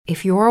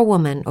If you're a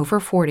woman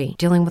over 40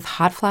 dealing with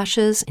hot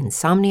flashes,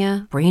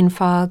 insomnia, brain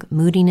fog,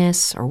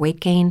 moodiness, or weight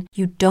gain,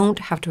 you don't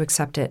have to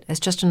accept it as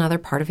just another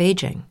part of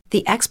aging.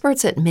 The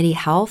experts at MIDI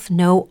Health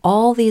know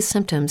all these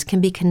symptoms can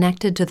be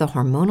connected to the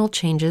hormonal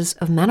changes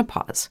of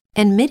menopause.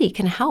 And MIDI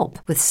can help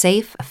with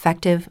safe,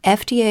 effective,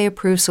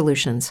 FDA-approved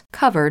solutions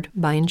covered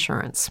by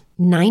insurance.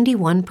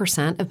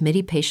 91% of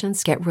MIDI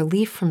patients get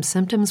relief from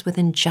symptoms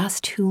within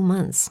just 2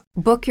 months.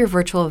 Book your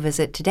virtual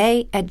visit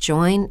today at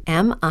joinmidi.com.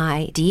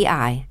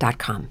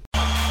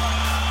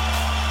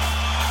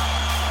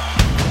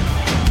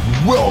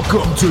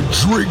 Welcome to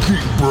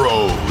Drinking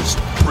Bros,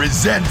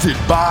 presented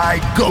by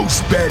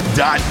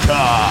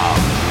GhostBed.com.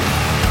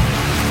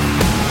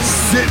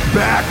 Sit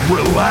back,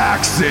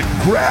 relax,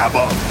 and grab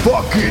a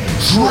fucking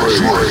drink.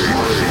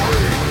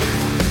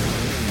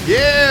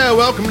 Yeah,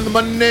 welcome to the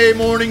Monday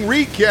morning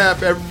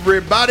recap,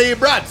 everybody.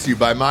 Brought to you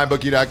by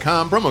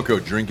MyBookie.com. Promo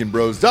code Drinking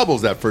Bros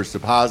doubles that first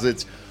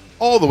deposits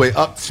all the way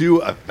up to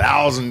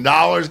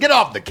 $1,000. Get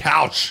off the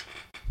couch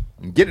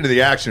and get into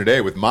the action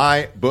today with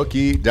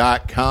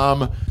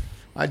MyBookie.com.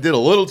 I did a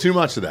little too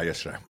much of that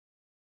yesterday.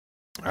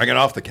 I got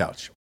off the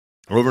couch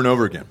over and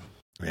over again.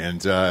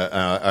 And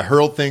I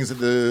hurled things at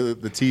the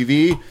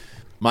TV.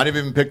 Might have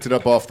even picked it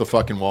up off the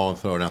fucking wall and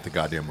thrown it out the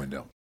goddamn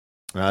window.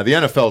 The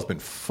NFL has been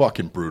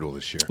fucking brutal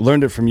this year.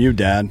 Learned it from you,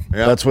 Dad.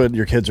 Yeah. That's what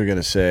your kids are going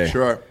to say.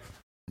 Sure.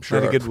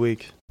 Had a good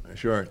week.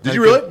 Sure. Did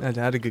you really? I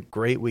had a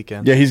great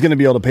weekend. Yeah, he's going to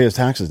be able to pay his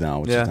taxes now,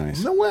 which is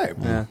nice. No way.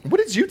 Yeah. What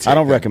did you take? I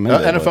don't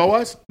recommend it.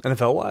 NFL-wise?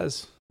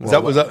 NFL-wise? Was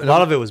that a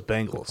lot of it was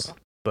Bengals,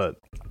 but...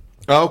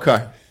 Oh,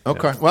 okay.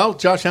 Okay. Yeah. Well,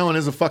 Josh Allen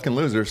is a fucking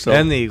loser. So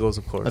and the Eagles,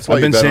 of course. That's why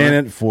I've been saying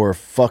it for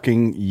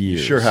fucking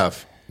years. You sure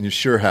have. You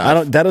sure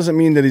have. That doesn't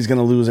mean that he's going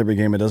to lose every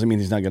game. It doesn't mean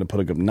he's not going to put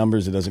up good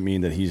numbers. It doesn't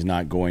mean that he's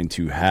not going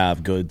to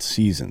have good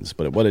seasons.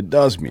 But what it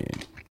does mean,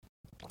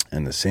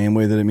 and the same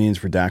way that it means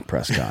for Dak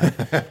Prescott,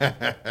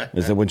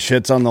 is that when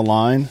shit's on the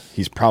line,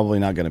 he's probably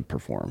not going to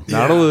perform.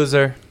 Not a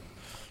loser.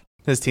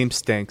 His team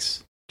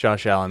stinks.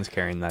 Josh Allen's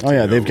carrying that team. Oh,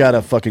 yeah, they've got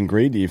a fucking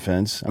great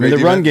defense. I mean, the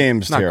run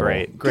game's not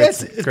terrible. Great.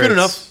 Yes, it's good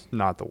enough.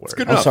 Not the word. It's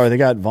good enough. I'm sorry, they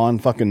got Von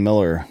fucking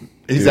Miller.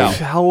 He's out.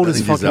 How old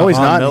is fucking No, he's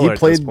Von not. Miller He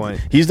played. at this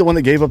point? He's the one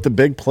that gave up the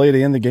big play to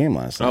end the game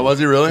last night. Oh, was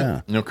he really?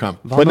 Yeah. Okay.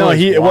 But no,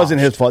 it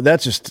wasn't his fault.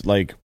 That's just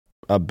like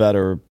a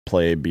better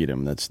play beat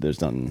him.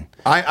 There's nothing.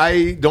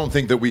 I don't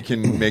think that we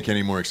can make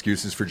any more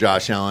excuses for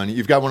Josh Allen.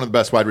 You've got one of the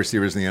best wide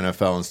receivers in the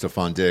NFL in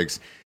Stephon Diggs.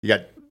 You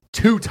got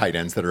two tight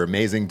ends that are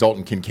amazing,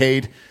 Dalton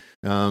Kincaid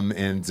but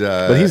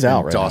he's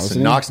out right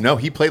Dawson now, Knox. No,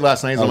 he played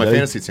last night. He's on my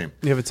fantasy team.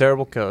 You have a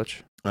terrible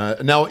coach.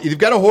 Now, you've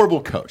got a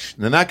horrible coach.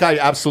 Then that guy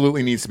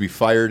absolutely needs to be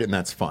fired, and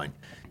that's fine.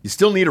 You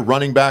still need a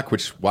running back,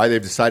 which why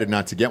they've decided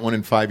not to get one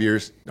in 5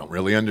 years. Don't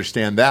really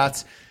understand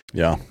that.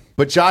 Yeah.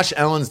 But Josh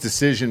Allen's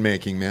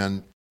decision-making,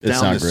 man,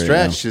 down the great,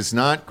 stretch is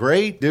not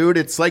great, dude.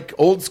 It's like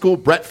old school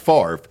Brett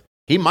Favre.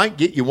 He might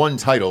get you one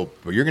title,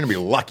 but you're going to be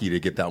lucky to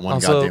get that one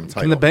goddamn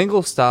title. Can the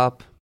Bengals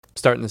stop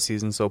starting the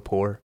season so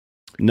poor?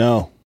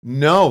 No.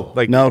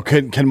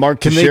 Can Mark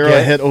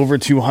Teixeira hit over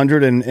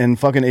 200 in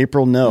fucking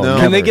April? No.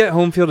 Can they get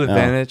home field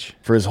advantage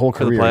for his whole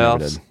career? For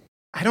the playoffs?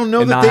 I don't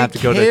know and that not they have to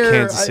care. go to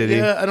Kansas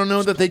City. I don't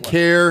know that they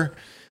care.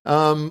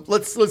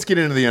 Let's get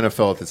into the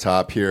NFL at the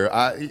top here.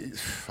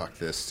 Fuck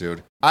this,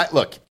 dude.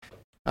 Let's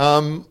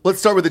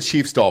start with the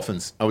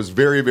Chiefs-Dolphins. I was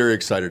very, very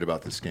excited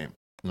about this game.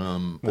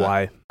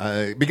 Why?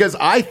 Because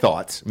I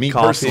thought,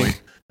 personally,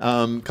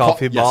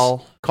 coffee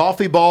ball,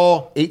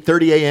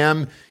 8:30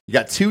 a.m. You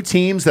got two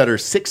teams that are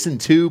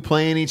 6-2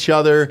 playing each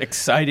other.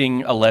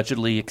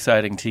 Allegedly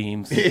exciting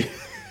teams.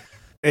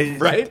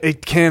 Right?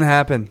 It can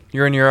happen.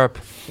 You're in Europe.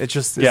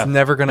 It's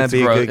never going to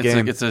be a good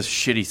game. It's a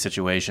shitty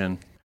situation.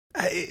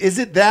 Is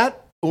it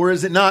that or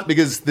is it not?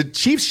 Because the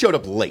Chiefs showed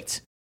up late.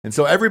 And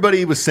so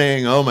everybody was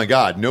saying, oh my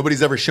God,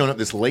 nobody's ever shown up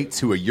this late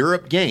to a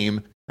Europe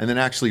game and then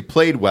actually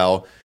played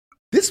well.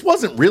 This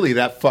wasn't really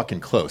that fucking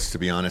close, to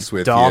be honest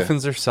with you.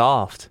 Dolphins are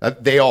soft.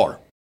 They are.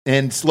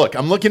 And look,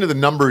 I'm looking at the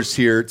numbers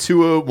here.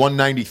 Tua,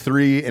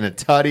 193 and a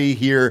tutty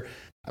here.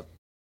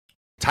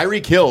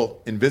 Tyreek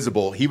Hill,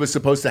 invisible. He was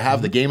supposed to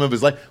have the game of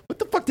his life. What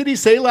the fuck did he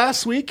say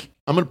last week?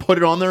 I'm going to put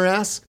it on their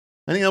ass.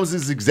 I think that was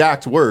his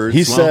exact words.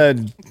 He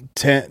said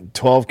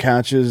 12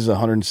 catches,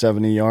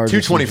 170 yards.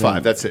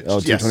 225, that's it. Oh,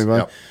 225? Yes,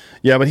 yep.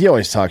 Yeah, but he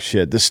always talks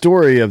shit. The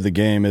story of the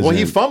game is... Well,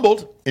 he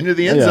fumbled into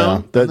the end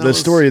zone. The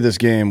story of this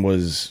game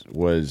was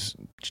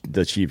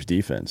the Chiefs'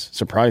 defense.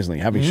 Surprisingly,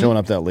 having shown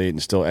up that late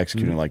and still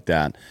executing like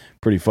that,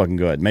 pretty fucking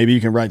good. Maybe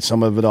you can write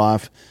some of it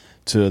off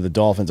to the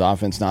Dolphins'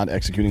 offense not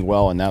executing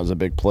well, and that was a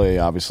big play,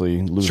 obviously,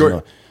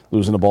 losing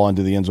the ball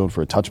into the end zone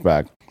for a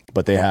touchback.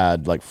 But they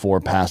had like 4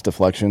 pass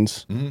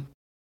deflections. Mm-hmm.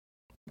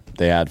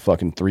 They had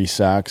fucking 3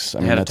 sacks.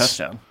 They had a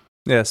touchdown.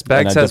 Yeah,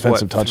 Spags has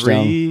what,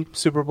 touchdown. 3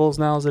 Super Bowls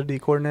now as a D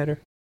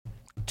coordinator?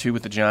 2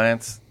 with the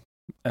Giants,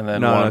 and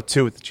then no,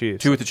 2 with the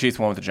Chiefs. 2 with the Chiefs,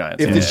 1 with the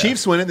Giants. If the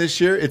Chiefs win it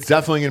this year, it's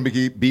definitely going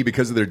to be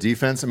because of their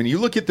defense. I mean, you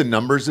look at the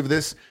numbers of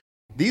this.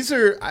 These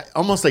are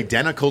almost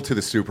identical to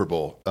the Super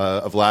Bowl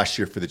of last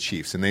year for the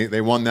Chiefs, and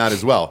they won that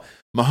as well.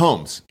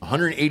 Mahomes,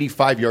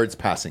 185 yards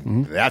passing.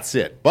 Mm-hmm. That's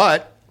it.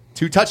 But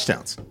 2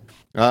 touchdowns.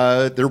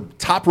 Their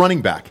top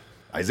running back,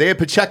 Isaiah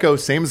Pacheco,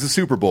 same as the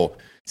Super Bowl.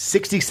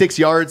 66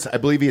 yards. I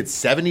believe he had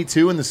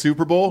 72 in the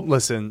Super Bowl.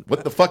 Listen,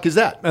 What the fuck is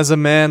that? as a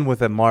man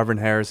with a Marvin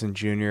Harrison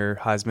Jr.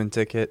 Heisman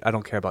ticket, I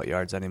don't care about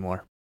yards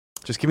anymore.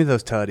 Just give me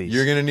those tutties.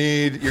 You're gonna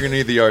need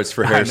the yards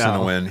for Harrison know.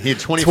 to win. He had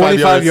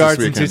 25 yards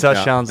this and 2 weekend.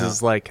 touchdowns Yeah,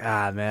 is like,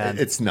 man.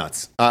 It's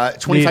nuts.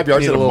 25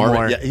 yards Need at a a little Marvin.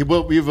 more.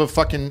 Yeah, we have a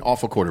fucking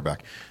awful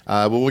quarterback.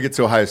 We'll get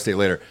to Ohio State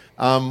later.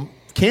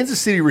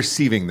 Kansas City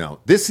receiving, though.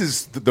 This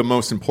is the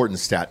most important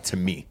stat to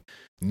me.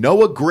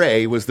 Noah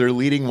Gray was their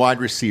leading wide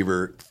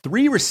receiver.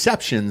 3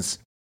 receptions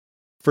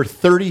for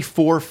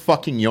 34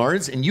 fucking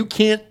yards, and you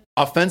can't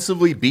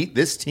offensively beat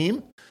this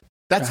team?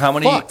 That's How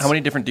many fucked. how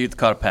many different dudes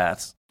caught a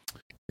pass?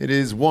 It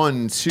is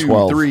 1, 2,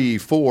 12. 3,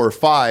 4,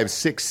 5,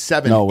 6,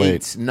 7, No, 8,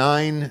 wait.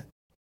 9. Yeah,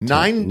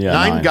 Nine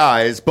nine.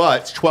 guys,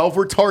 but 12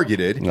 were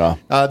targeted. Yeah.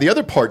 The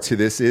other part to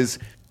this is,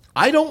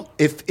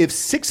 if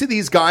 6 of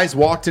these guys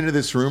walked into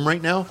this room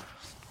right now,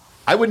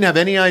 I wouldn't have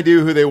any idea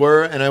who they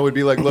were, and I would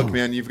be like, look,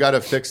 man, you've got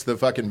to fix the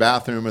fucking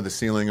bathroom or the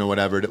ceiling or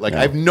whatever. Like,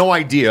 I have no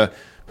idea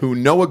who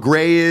Noah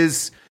Gray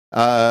is,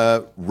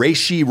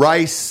 Rashee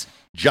Rice,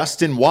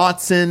 Justin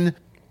Watson,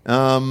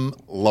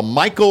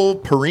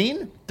 LaMichael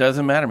Perrine.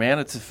 Doesn't matter, man.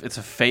 It's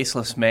a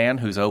faceless man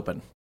who's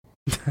open.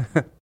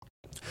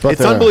 But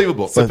It's they're-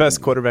 unbelievable. It's the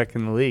best quarterback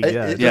in the league. It-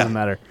 Yeah, it- it doesn't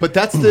matter. But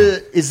that's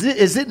the is it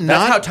That's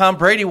not how Tom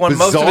Brady won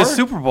most of his bizarre?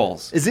 Super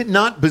Bowls. Is it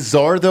not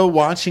bizarre, though,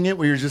 watching it,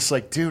 where you're just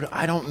like, dude,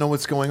 I don't know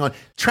what's going on?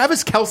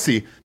 Travis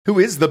Kelce, who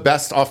is the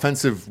best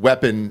offensive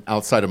weapon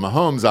outside of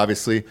Mahomes,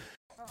 obviously,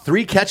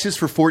 3 catches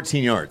for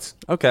 14 yards.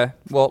 Okay,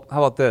 well, how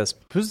about this?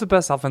 Who's the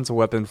best offensive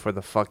weapon for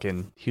the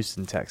fucking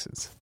Houston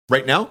Texans?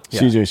 Right now,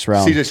 CJ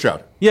Stroud. CJ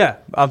Stroud. Yeah,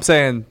 I'm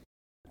saying,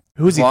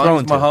 who's As he long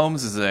throwing as to? Mahomes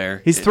is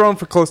there. He's thrown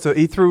for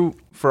he threw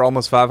for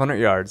almost 500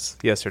 yards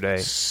yesterday.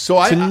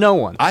 So To no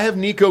one. I have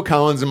Nico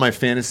Collins in my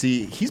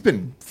fantasy. He's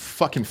been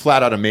fucking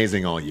flat out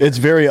amazing all year. It's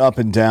very up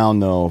and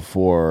down though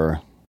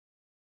for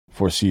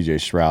CJ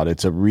Stroud.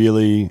 It's a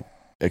really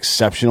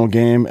exceptional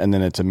game, and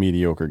then it's a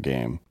mediocre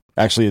game.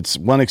 Actually, it's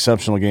one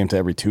exceptional game to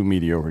every 2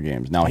 mediocre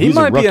games. Now He he's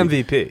might a be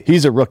rookie. MVP.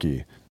 He's a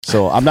rookie,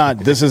 so I'm not.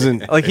 This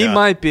isn't. Like, he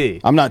might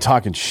be. I'm not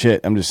talking shit.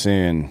 I'm just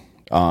saying,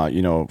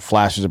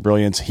 flashes of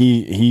brilliance.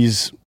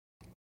 He's.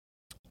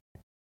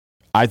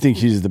 I think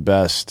he's the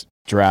best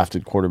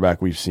drafted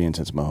quarterback we've seen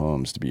since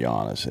Mahomes. To be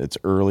honest, it's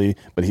early,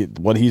 but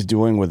what he's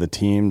doing with a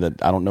team that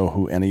I don't know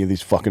who any of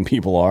these fucking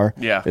people are.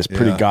 Yeah. is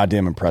pretty Yeah.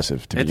 goddamn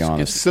impressive. To be It's-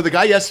 honest, So the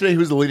guy yesterday who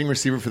was the leading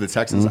receiver for the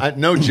Texans,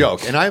 no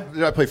joke, and I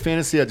play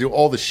fantasy, I do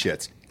all the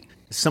shit.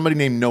 Somebody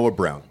named Noah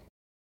Brown.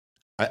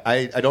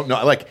 I don't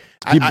know. Like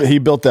he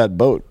built that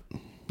boat.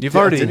 You've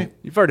Yeah, didn't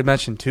already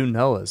mentioned 2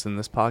 Noahs in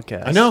this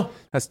podcast. I know.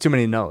 That's too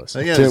many Noahs.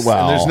 Yeah, and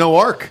Wow. there's no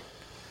arc.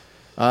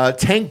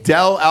 Tank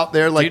Dell out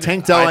there, like Dude,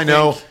 Tank Dell, I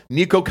know. think-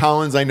 Nico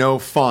Collins, I know.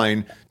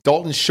 Fine.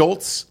 Dalton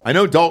Schultz, I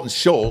know Dalton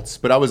Schultz,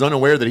 but I was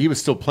unaware that he was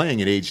still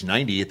playing at age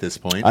 90 at this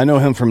point. I know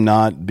him from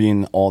not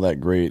being all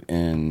that great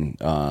in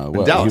he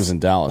was in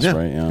Dallas, Yeah.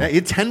 right? Yeah. He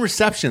had 10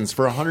 receptions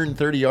for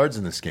 130 yards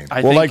in this game.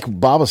 I Well, think like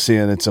Bob was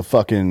saying, it's a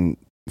fucking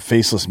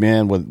faceless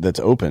man that's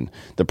open.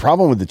 The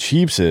problem with the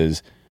Chiefs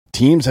is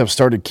teams have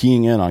started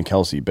keying in on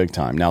Kelsey big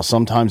time. Now,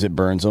 sometimes it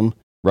burns them,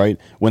 right?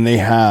 When they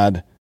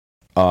had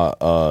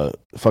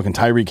fucking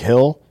Tyreek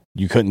Hill,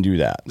 you couldn't do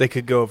that. They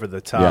could go over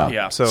the top.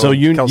 Yeah. Yeah. So, So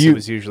you- Kelsey you-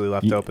 was usually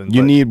left you- open.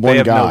 you but need one they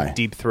have guy. No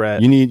deep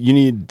threat. You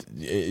need.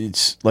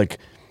 It's like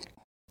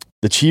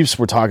the Chiefs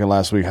were talking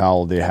last week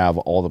how they have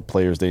all the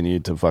players they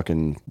need to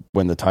fucking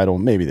win the title.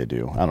 Maybe they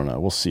do. I don't know.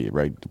 We'll see.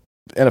 Right?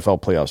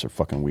 NFL playoffs are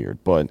fucking weird,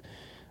 but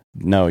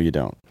no, you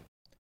don't.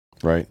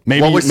 Right?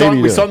 Maybe. Well, we maybe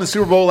you do. saw in the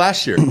Super Bowl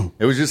last year.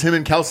 It was just him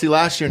and Kelsey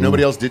last year.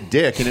 Nobody else did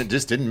dick, and it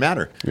just didn't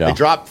matter. Yeah. They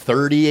dropped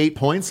 38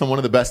 points on one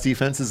of the best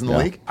defenses in the Yeah.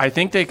 league. I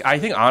think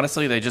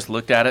honestly they just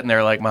looked at it and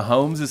they're like,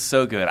 Mahomes is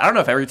so good. I don't know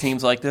if every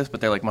team's like this,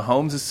 but they're like,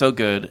 Mahomes is so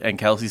good and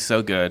Kelsey's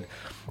so good,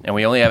 and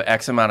we only have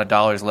X amount of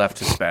dollars left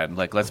to spend.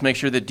 Like, let's make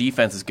sure the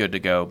defense is good to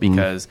go,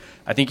 because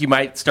I think you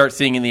might start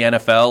seeing in the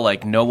NFL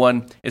like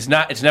it's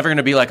never going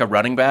to be like a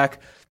running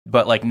back,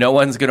 but like no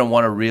one's going to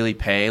want to really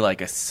pay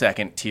like a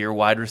second tier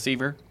wide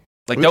receiver.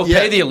 Like, they'll Yeah.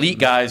 pay the elite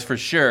guys for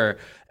sure,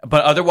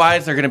 but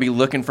otherwise they're going to be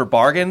looking for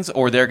bargains,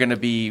 or they're going to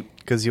be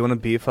Because you want to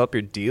beef up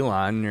your D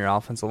line and your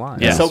offensive line.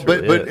 Yeah. So,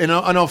 That's really it. and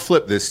I'll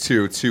flip this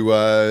too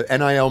to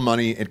NIL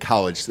money in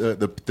college.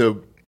 The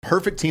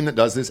perfect team that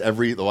does this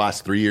the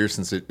last 3 years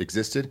since it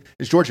existed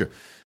is Georgia.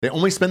 They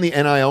only spend the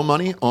NIL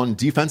money on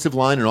defensive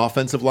line and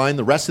offensive line.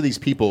 The rest of these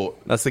people,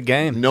 That's the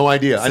game. no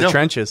idea. It's I the know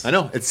trenches. I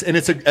know. I think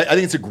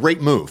it's a great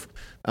move.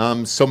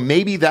 So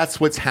maybe that's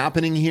what's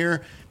happening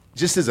here.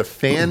 Just as a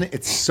fan,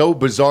 it's so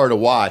bizarre to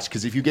watch,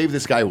 because if you gave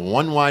this guy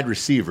one wide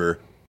receiver,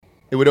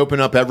 it would open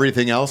up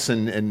everything else,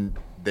 and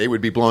they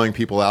would be blowing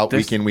people out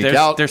week in, week they're,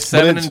 out. They're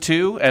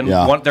 7-2, and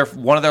Yeah.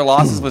 one of their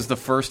losses was the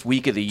first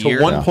week of the to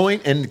year. one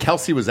point, and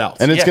Kelsey was out.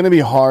 And it's Yeah. going to be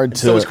hard And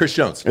to. so is Chris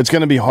Jones. It's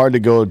going to be hard to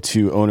go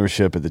to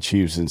ownership at the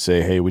Chiefs and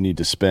say, "Hey, we need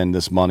to spend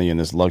this money and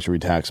this luxury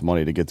tax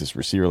money to get this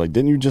receiver." Like,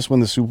 didn't you just win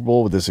the Super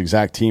Bowl with this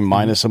exact team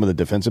minus some of the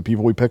defensive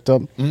people we picked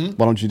up? Why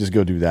don't you just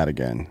go do that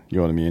again? You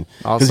know what I mean?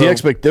 Because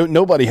Also-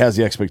 nobody has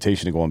the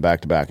expectation of going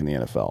back to back in the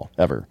NFL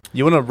ever.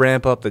 You want to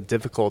ramp up the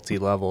difficulty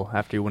level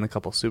after you win a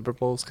couple Super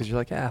Bowls because you're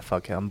like,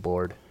 fuck it, I'm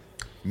bored.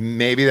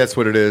 Maybe that's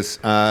what it is.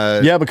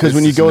 Yeah, because this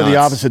when you is go the nuts.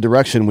 opposite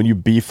direction, when you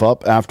beef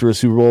up after a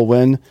Super Bowl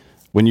win,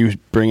 when you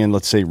bring in,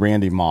 let's say,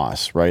 Randy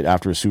Moss, right,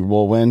 after a Super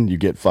Bowl win, you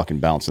get fucking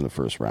bounced in the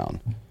first round.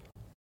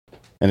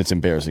 And it's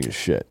embarrassing as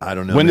shit. I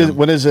don't know, When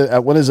man.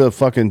 is a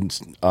fucking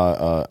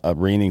a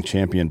reigning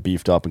champion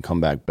beefed up and come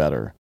back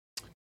better?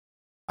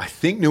 I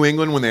think New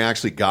England, when they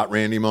actually got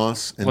Randy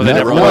Moss, and Well, they they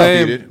never were won.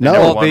 undefeated. No,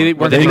 Well, they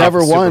were They off never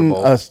the Super won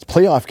Bowl. a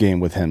playoff game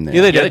with him there.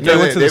 Yeah, they did. Yeah, They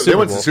went to the Super They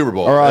went to Bowl. the Super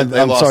Bowl. Or, I'm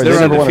lost sorry, their they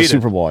never won a undefeated.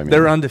 Super Bowl. I mean. They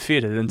were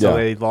undefeated until Yeah.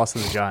 they lost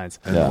to the Giants.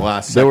 And Yeah. the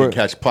last They second were-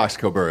 catch,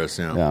 Plaxico Burress.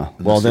 Yeah. in the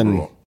Well, Super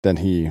Bowl. then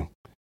he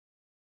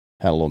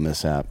had a little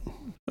mishap.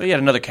 Well, he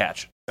had another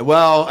catch.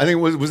 Well, I think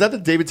was that the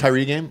David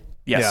Tyree game?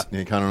 Yes. And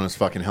he caught on his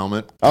fucking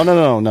helmet. Oh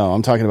no!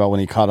 I'm talking about when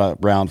he caught a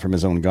round from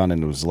his own gun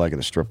into his leg at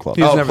a strip club.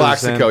 He's Oh, never the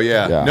Plaxico, same.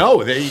 yeah. Yeah. No,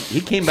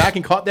 he came back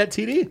and caught that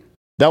TD.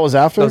 That was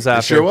after. That was It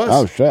after. sure was.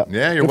 Oh shit!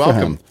 Yeah, you're Good for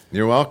welcome. him.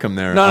 You're welcome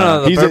there.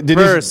 No. He's a- did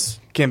he- Burris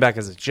came back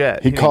as a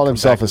Jet. He didn't called come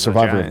himself back a as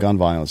survivor of Giant. gun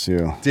violence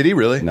too. Did he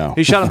really? No,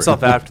 He shot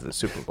himself after the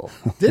Super Bowl.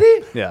 Did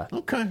he? Yeah.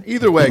 Okay.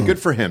 Either way, good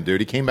for him,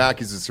 dude. He came back.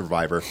 He's a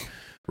survivor.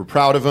 We're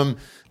proud of him.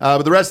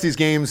 But the rest of these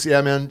games,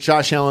 yeah, man.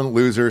 Josh Allen,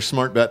 loser.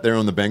 Smart bet there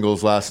on the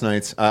Bengals last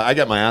night. I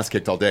got my ass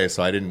kicked all day,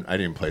 so I didn't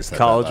place that. bet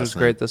College last was night.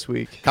 great this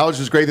week. College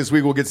was great this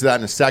week. We'll get to that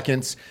in a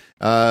second.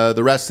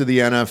 The rest of the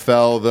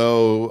NFL,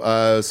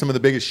 though, some of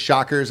the biggest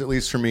shockers, at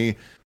least for me,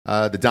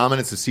 the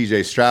dominance of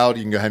C.J. Stroud.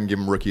 You can go ahead and give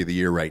him Rookie of the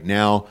Year right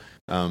now.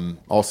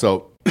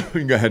 Also, you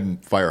can go ahead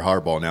and fire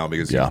Harbaugh now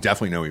because you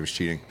definitely know he was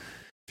cheating.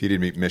 If he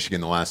didn't beat Michigan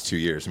the last 2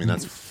 years, I mean,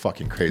 that's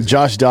fucking crazy.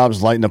 Josh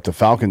Dobbs lighting up the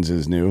Falcons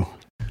is new.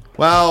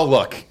 Well,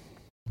 look,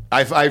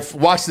 I've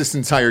watched this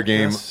entire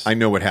game. Yes. I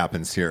know what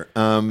happens here.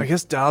 I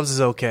guess Dobbs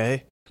is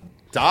okay.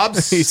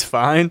 Dobbs, He's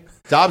fine.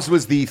 Dobbs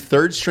was the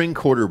third string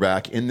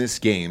quarterback in this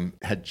game.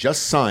 Had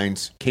just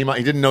signed, came out.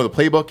 He didn't know the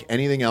playbook,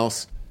 anything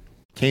else.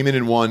 Came in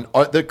and won.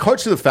 The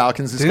coach of the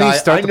Falcons, this Didn't he guy,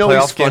 start I the know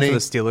he's playoff game funny. for the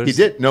Steelers He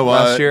did. No,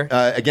 last year?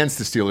 against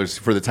the Steelers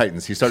for the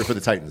Titans. He started for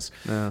the Titans.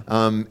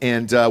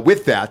 And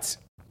with that,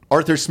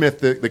 Arthur Smith,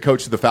 the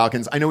coach of the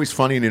Falcons, I know he's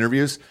funny in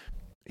interviews.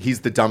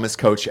 He's the dumbest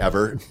coach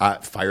ever.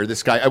 Fire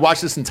this guy. I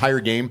watched this entire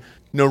game.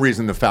 No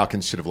reason the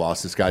Falcons should have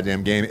lost this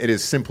goddamn game. It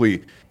is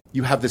simply,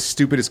 you have the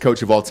stupidest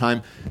coach of all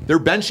time. They're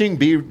benching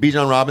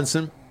Bijan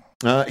Robinson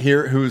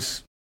here,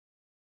 who's,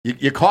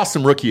 you cost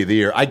him Rookie of the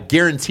Year. I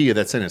guarantee you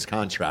that's in his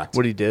contract.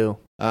 What do you do?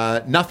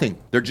 Nothing.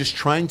 They're just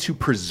trying to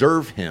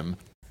preserve him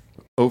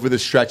over the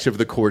stretch of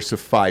the course of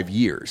 5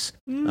 years.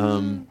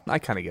 I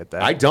kind of get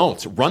that. I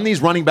don't. Run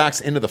these running backs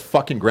into the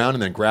fucking ground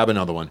and then grab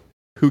another one.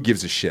 Who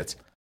gives a shit?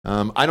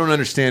 I don't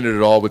understand it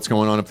at all, what's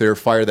going on up there.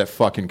 Fire that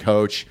fucking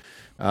coach.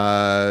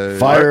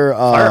 Fire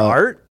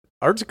Art?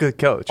 Art's a good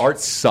coach. Art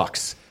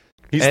sucks.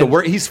 He's And- the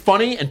worst. He's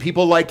funny and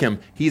people like him.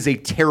 He's a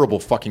terrible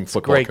fucking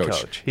football Great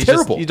coach. coach. He's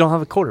Terrible. Just, you don't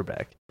have a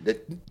quarterback.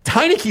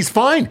 Heineke's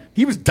fine.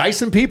 He was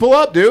dicing people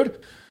up, dude.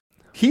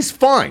 He's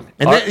fine.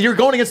 And then you're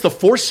going against the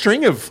fourth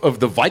string of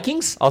the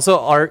Vikings? Also,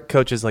 Art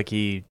coaches like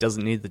he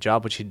doesn't need the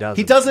job, which he doesn't.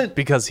 He doesn't.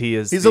 because he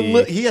is. He's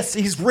the,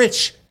 he's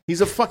rich. He's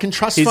a fucking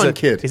trust he's fund a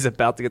kid. He's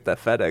about to get that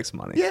FedEx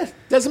money. Yeah,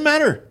 doesn't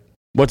matter.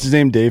 What's his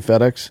name? Dave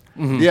FedEx.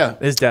 Yeah,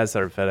 His dad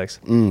started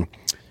FedEx.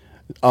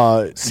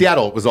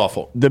 Seattle was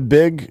awful. The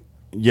big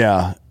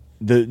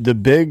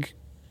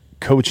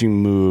coaching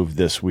move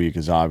this week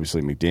is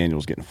obviously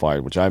McDaniels getting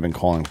fired, which I've been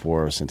calling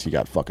for since he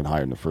got fucking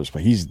hired in the first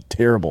place. He's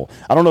terrible.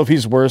 I don't know if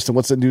he's worse than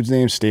what's that dude's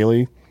name?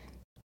 Staley,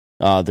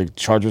 the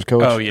Chargers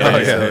coach. Oh,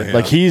 yeah.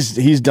 Like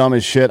he's dumb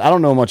as shit. I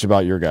don't know much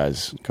about your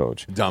guys'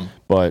 coach, Dumb.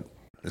 but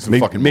It's a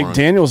fucking moron.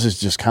 McDaniels is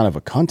just kind of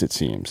a cunt. It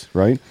seems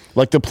right.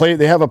 Like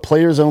they have a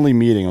players only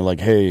meeting. Like,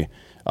 hey,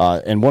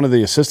 and one of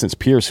the assistants,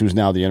 Pierce, who's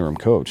now the interim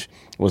coach,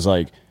 was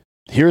like,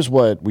 "Here's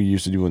what we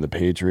used to do in the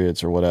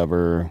Patriots or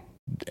whatever."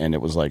 And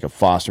it was like a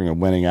fostering a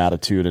winning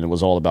attitude, and it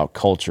was all about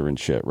culture and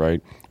shit,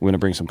 right? We're going to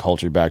bring some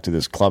culture back to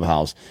this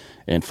clubhouse.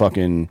 And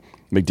fucking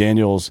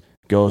McDaniels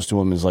goes to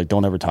him and is like,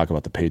 don't ever talk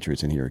about the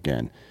Patriots in here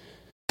again.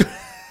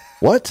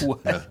 What?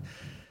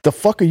 The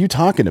fuck are you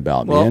talking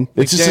about, Well, man?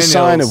 It's just a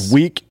sign McDaniels of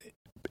weak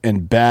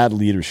and bad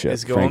leadership.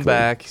 He's going frankly.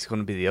 back. He's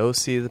going to be the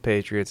OC of the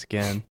Patriots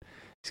again.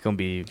 He's going to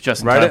be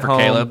Just in right time at for home.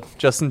 Caleb.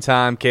 Just in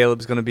time.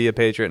 Caleb's going to be a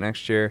Patriot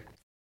next year.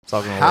 It's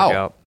all going to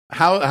work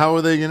How? out. How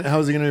are they going? How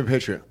is he going to be a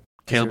Patriot?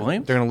 Caleb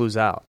Williams? They're going to lose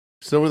out.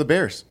 So were the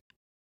Bears.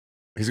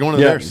 He's going to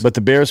the Yeah, Bears. but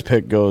the Bears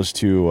pick goes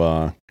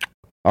to,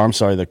 I'm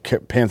sorry, the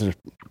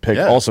pick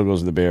Yeah. also goes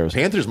to the Bears.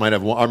 Panthers might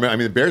have one. I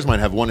mean, the Bears might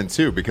have 1 and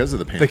 2 because of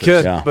the They Panthers.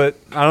 could, Yeah. but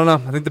I don't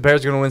know. I think the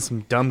Bears are going to win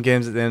some dumb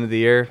games at the end of the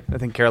year. I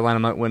think Carolina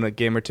might win a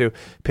game or two.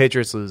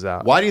 Patriots lose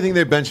out. Why do you think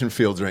they're benching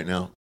Fields right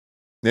now?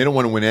 They don't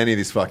want to win any of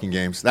these fucking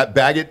games. That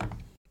Baggett,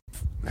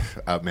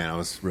 oh man, I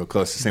was real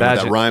close to saying what that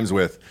Baggett. rhymes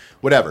with.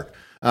 Whatever.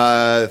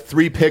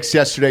 3 picks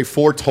yesterday,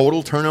 4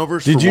 total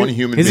turnovers for one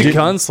human He's a being.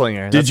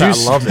 gunslinger. Did That's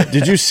you I love it.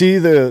 Did you see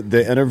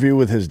the interview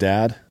with his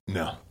dad?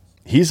 No.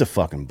 He's a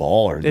fucking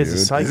baller, He's dude.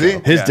 a psycho. Is he?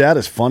 His dad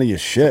is funny as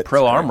shit.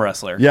 Pro arm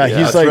wrestler. Yeah, Yeah,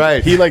 he's that's like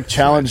right. he like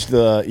challenged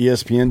the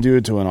ESPN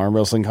dude to an arm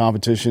wrestling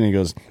competition. He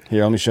goes,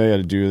 "Here, let me show you how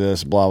to do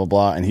this." Blah blah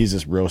blah, and he's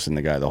just roasting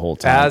the guy the whole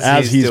time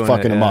As he's doing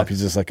fucking it, him yeah. up.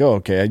 He's just like, "Oh,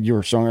 okay, you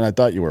were stronger than I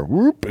thought you were."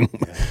 Whoop. And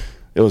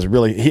it was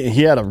really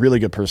he had a really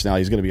good personality.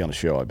 He's going to be on the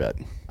show, I bet.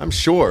 I'm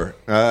sure.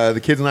 The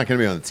kid's not going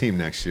to be on the team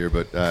next year,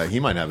 but he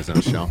might have his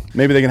own show.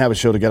 Maybe they can have a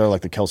show together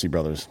like the Kelsey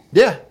brothers.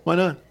 Yeah, why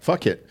not?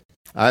 Fuck it.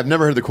 I've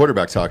never heard the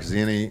quarterback talk.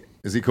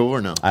 Is he cool or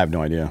no? I have no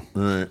idea.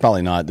 Right.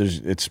 Probably not.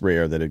 It's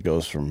rare that it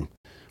goes from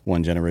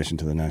one generation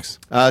to the next.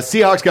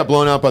 Seahawks got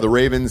blown out by the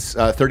Ravens,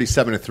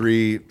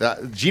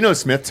 37-3. Geno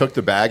Smith took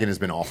the bag and has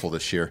been awful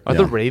this year. Are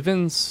the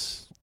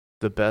Ravens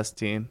the best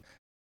team?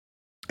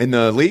 In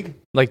the league?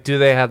 Like, do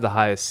they have the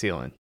highest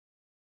ceiling?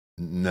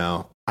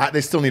 No.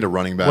 They still need a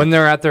running back. When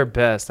they're at their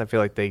best, I feel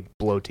like they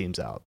blow teams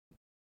out.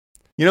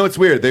 You know, it's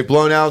weird. They've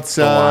blown out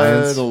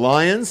Lions. the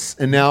Lions,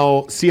 and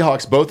now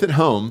Seahawks both at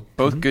home.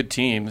 Both good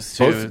teams,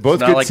 too.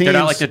 Both It's not good like, They're not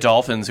teams. like the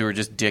Dolphins who are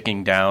just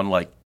dicking down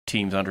like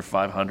teams under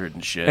 500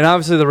 and shit. And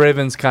obviously, the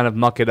Ravens kind of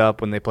muck it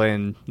up when they play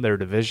in their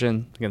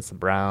division against the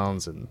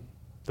Browns and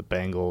the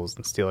Bengals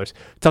and Steelers.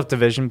 Tough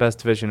division, best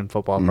division in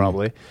football,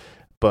 probably.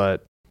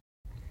 But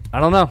I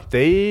don't know.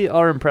 They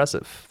are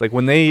impressive. Like,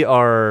 when they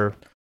are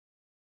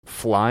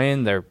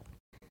flying,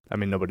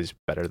 nobody's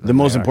better than The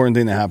most they are. important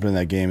thing that happened in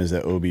that game is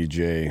that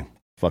OBJ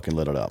fucking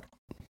lit it up.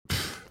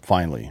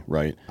 Finally,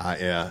 right?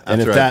 Yeah, And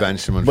after if I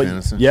benched him on but,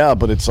 fantasy. Yeah,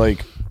 but it's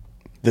like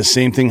the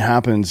same thing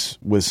happens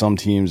with some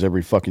teams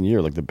every fucking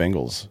year. Like the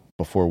Bengals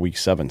before week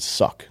 7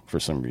 suck for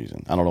some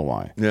reason. I don't know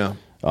why. Yeah.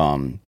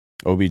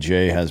 OBJ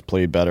has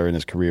played better in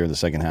his career in the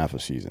second half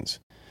of seasons.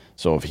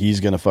 So if he's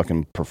going to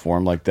fucking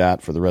perform like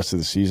that for the rest of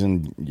the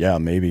season, yeah,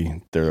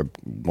 maybe they're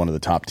one of the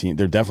top teams.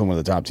 They're definitely one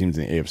of the top teams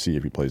in the AFC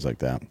if he plays like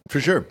that. For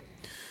sure.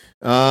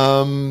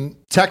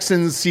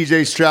 Texans,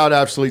 CJ Stroud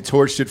absolutely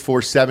torched it,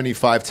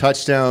 475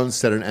 touchdowns,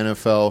 set an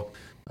NFL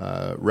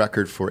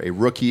record for a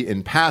rookie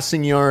in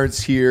passing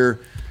yards here.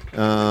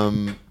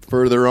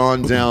 Further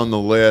on down the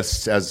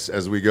list,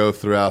 as we go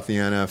throughout the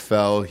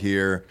NFL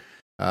here,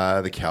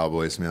 the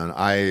Cowboys, man.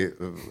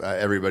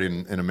 Everybody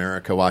in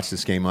America watched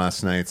this game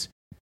last night.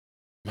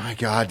 My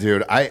God,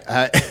 dude.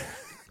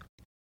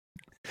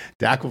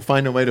 Dak will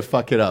find a way to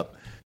fuck it up.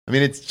 I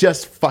mean, it's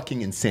just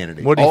fucking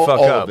insanity. What did he fuck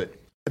all up? of it.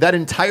 That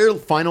entire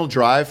final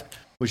drive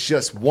was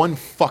just one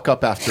fuck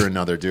up after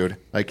another, dude.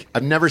 Like,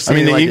 I've never seen I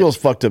mean, the anything like Eagles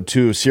fucked up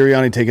too.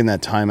 Sirianni taking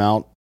that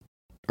timeout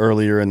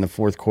earlier in the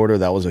fourth quarter,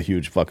 that was a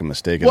huge fucking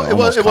mistake. Well, it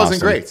wasn't cost him.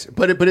 great,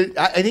 but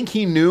I think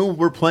he knew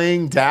we're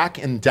playing Dak,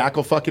 and Dak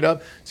will fuck it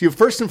up. So you have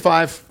 1st and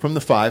 5 from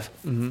the 5.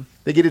 Mm-hmm.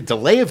 They get a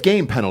delay of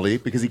game penalty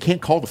because he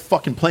can't call the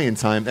fucking play in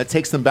time. That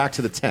takes them back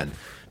to the 10.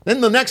 Then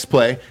the next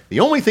play, the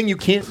only thing you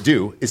can't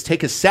do is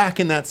take a sack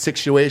in that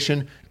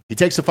situation. He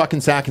takes a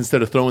fucking sack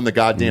instead of throwing the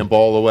goddamn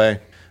ball away.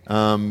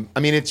 I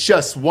mean, it's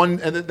just one,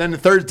 and then the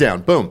 3rd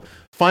down, boom.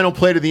 Final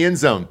play to the end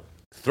zone.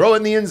 Throw it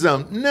in the end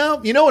zone.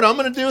 No, you know what I'm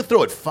going to do?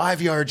 Throw it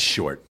 5 yards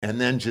short and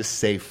then just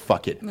say,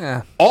 fuck it.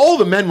 Yeah. All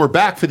the men were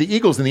back for the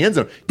Eagles in the end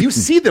zone. You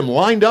see them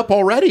lined up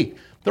already.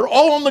 They're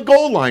all on the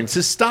goal line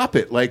to stop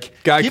it. Like,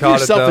 Guy give caught it,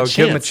 yourself though. a chance.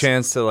 Give him a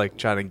chance to, like,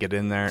 try to get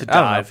in there. to I don't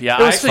know. dive. Yeah,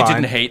 It I was actually fine.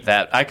 didn't hate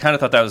that. I kind of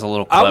thought that was a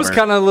little clever. I was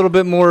kind of a little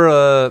bit more,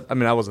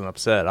 I wasn't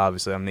upset.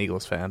 Obviously, I'm an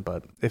Eagles fan.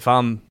 But if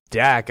I'm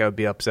Dak, I would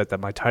be upset that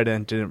my tight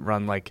end didn't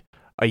run, like,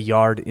 a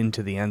yard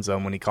into the end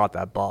zone when he caught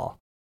that ball,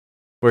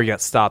 where he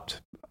got stopped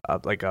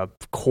like a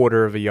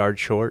quarter of a yard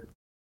short.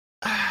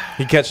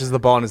 He catches the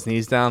ball on his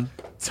knees down.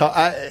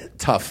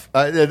 Tough.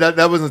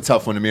 That was a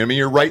tough one to me. I mean,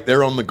 you're right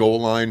there on the goal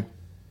line.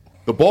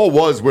 The ball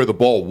was where the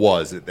ball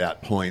was at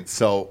that point.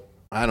 So,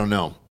 I don't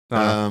know.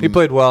 He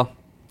played well.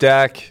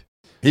 Dak,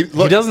 he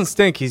Look, doesn't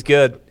stink. He's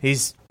good.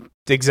 He's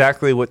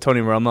exactly what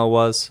Tony Romo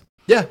was.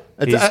 yeah,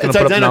 He's it's gonna put up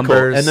identical.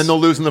 numbers. And then they'll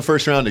lose in the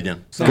first round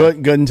again. So,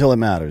 Good until it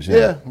matters.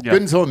 yeah,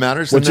 good until it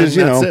matters. Which and is,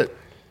 then you that's know, it.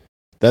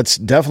 That's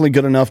definitely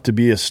good enough to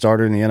be a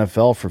starter in the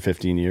NFL for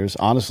 15 years.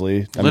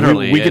 Honestly, I mean,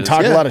 Literally we could is.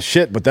 talk Yeah. a lot of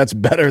shit, but that's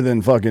better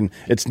than fucking.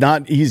 It's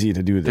not easy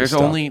to do this. There's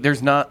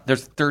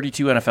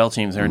 32 NFL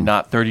teams. There are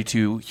not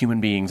 32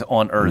 human beings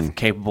on earth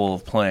capable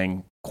of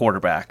playing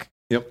quarterback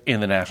Yep. in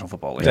the National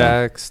Football League.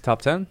 Dak's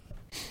top 10.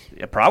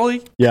 Yeah,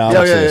 probably Yeah, I Yeah,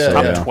 would say yeah, so,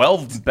 top yeah.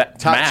 12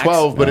 Top max.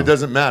 12, but it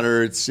doesn't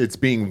matter. It's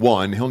being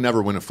won. He'll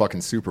never win a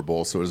fucking Super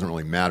Bowl, so it doesn't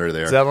really matter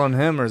there. Is that on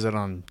him or is it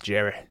on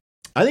Jerry?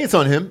 I think it's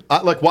on him.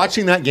 Like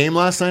watching that game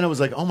last night, I was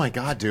like, "Oh my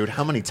god, dude!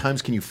 How many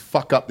times can you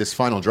fuck up this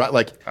final drive?"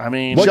 Like, I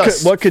mean,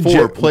 what could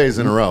four plays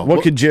in a row?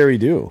 What could Jerry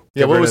do?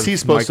 Yeah, what was he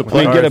supposed to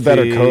play? Get a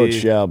better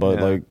coach,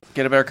 but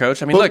get a better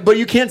coach. I mean, but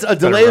you can't a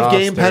delay of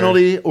game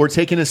penalty or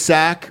taking a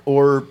sack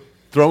or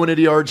throwing it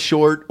a yard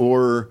short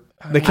or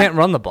they can't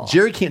run the ball.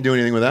 Jerry can't do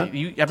anything with that.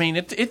 I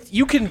mean,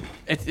 you can.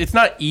 It's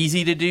not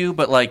easy to do,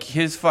 but like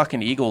his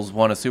fucking Eagles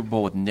won a Super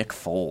Bowl with Nick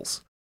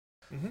Foles.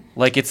 Mm-hmm.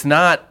 Like it's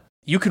not.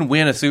 You can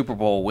win a Super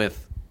Bowl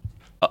with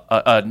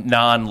a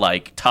non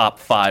top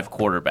 5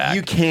 quarterback.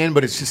 You can,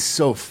 but it's just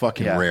so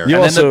fucking rare.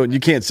 You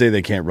can't say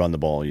they can't run the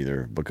ball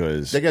either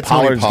because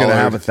Pollard's going to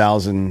have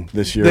 1,000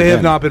 this year. They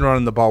have not been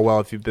running the ball well.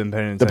 If you've been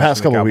paying attention, the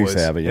past couple of weeks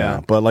they haven't.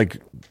 Yeah, but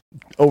like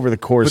over the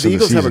course of the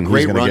season, Eagles have a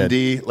great run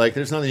D. Like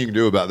there's nothing you can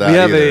do about that. We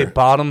have a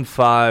bottom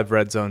 5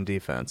 red zone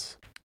defense,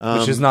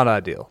 which is not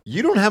ideal.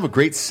 You don't have a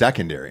great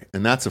secondary,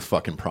 and that's a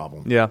fucking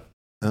problem. Yeah,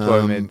 that's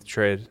why we made the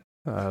trade.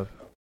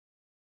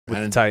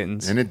 With the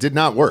Titans. And it did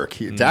not work.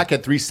 Dak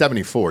had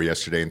 374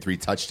 yesterday and 3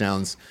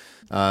 touchdowns.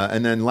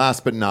 And then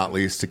last but not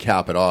least, to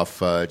cap it off,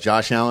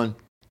 Josh Allen,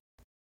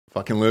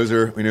 fucking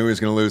loser. We knew he was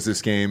going to lose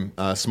this game.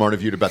 Smart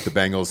of you to bet the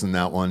Bengals in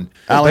that one.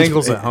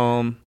 Bengals at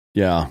home.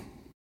 Yeah.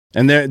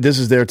 And this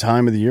is their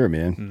time of the year,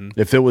 man. Mm-hmm.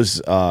 If it was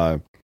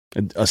a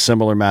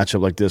similar matchup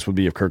like this would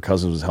be if Kirk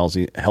Cousins was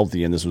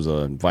healthy and this was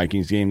a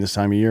Vikings game this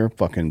time of year,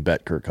 fucking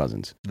bet Kirk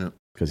Cousins. Yeah.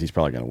 Because he's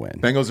probably going to win.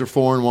 Bengals are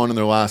 4-1 in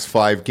their last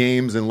 5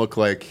 games and look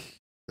like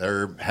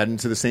they're heading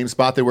to the same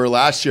spot they were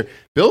last year.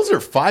 Bills are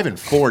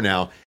 5-4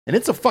 now, and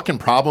it's a fucking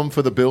problem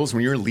for the Bills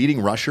when your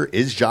leading rusher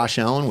is Josh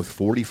Allen with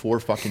 44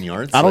 fucking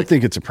yards. I don't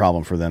think it's a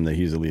problem for them that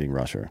he's the leading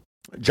rusher.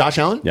 Josh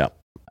Allen? Yeah.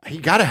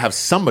 You got to have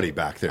somebody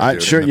back there.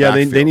 Sure, yeah,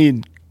 they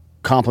need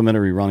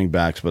complimentary running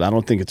backs, but I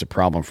don't think it's a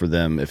problem for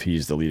them if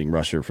he's the leading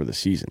rusher for the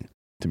season,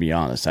 to be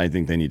honest. I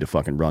think they need to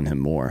fucking run him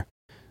more.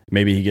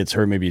 Maybe he gets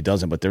hurt, maybe he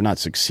doesn't, but they're not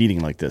succeeding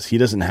like this. He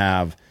doesn't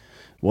have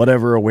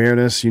whatever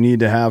awareness you need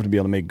to have to be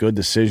able to make good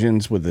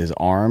decisions with his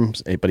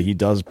arms, but he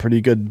does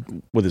pretty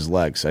good with his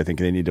legs. I think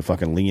they need to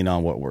fucking lean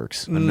on what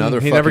works. He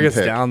never gets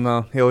down,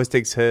 though. He always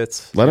takes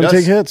hits. Let him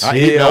take hits.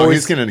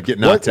 He's going to get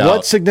knocked out.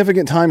 What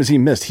significant time has he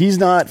missed? He's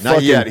not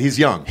yet. He's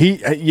young.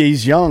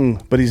 He's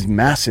young, but he's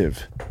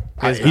massive.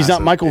 He's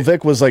not. Michael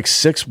Vick was like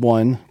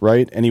 6'1",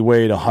 right? And he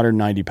weighed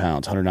 190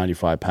 pounds,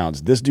 195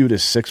 pounds. This dude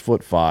is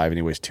 6'5", and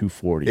he weighs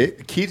 240.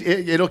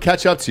 It'll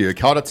catch up to you. It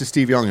caught up to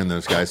Steve Young and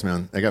those guys,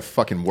 man. They got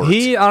fucking worked.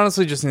 He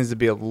honestly just needs to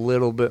be a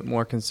little bit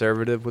more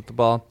conservative with the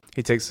ball.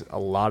 He takes a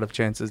lot of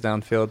chances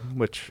downfield,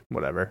 which,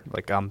 whatever.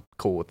 Like, I'm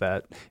cool with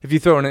that. If you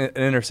throw an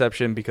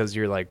interception because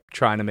you're, like,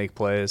 trying to make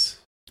plays,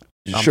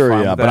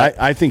 sure, yeah, but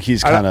I think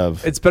he's kind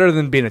of... It's better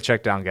than being a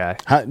check down guy.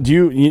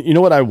 Do you know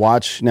what I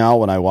watch now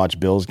when I watch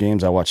Bills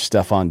games? I watch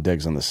Stephon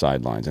Diggs on the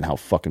sidelines and how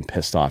fucking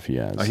pissed off he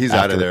is. He's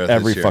out of there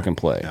every fucking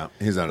play. Yeah,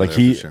 he's out of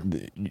there for sure.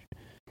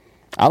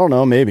 I don't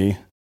know, maybe.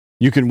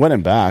 You can win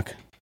him back.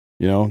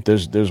 You know,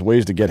 there's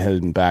ways to get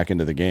him back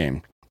into the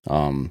game.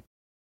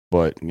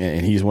 But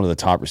he's one of the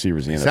top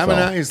receivers in the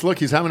NFL.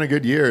 He's having a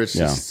good year. It's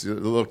just,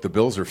 look, the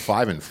Bills are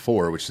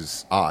 5-4, which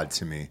is odd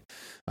to me.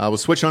 We'll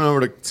switch on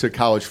over to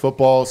college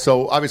football.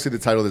 So obviously the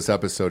title of this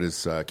episode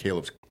is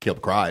Caleb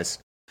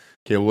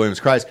Williams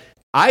cries.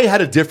 I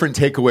had a different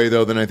takeaway,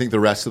 though, than I think the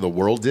rest of the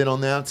world did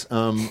on that.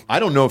 I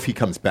don't know if he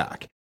comes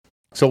back.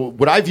 So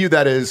what I view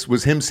that as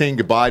was him saying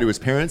goodbye to his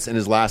parents in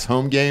his last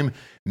home game.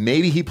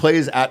 Maybe he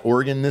plays at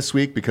Oregon this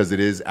week because it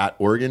is at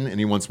Oregon and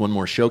he wants one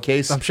more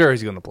showcase. I'm sure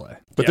he's going to play.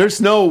 But there's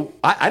no,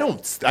 I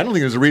don't think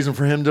there's a reason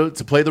for him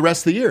to play the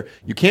rest of the year.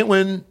 You can't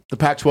win the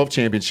Pac-12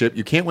 championship.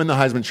 You can't win the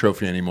Heisman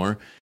Trophy anymore.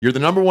 You're the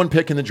number 1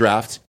 pick in the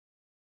draft.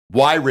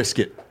 Why risk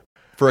it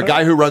for a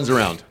guy who runs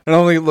around? I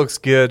don't think it looks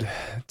good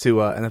to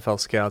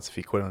NFL scouts if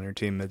you quit on your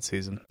team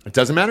midseason. It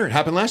doesn't matter. It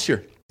happened last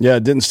year. Yeah,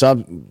 it didn't stop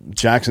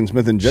Jackson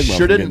Smith and Jigma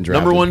from getting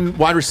drafted. Number 1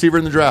 wide receiver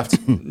in the draft.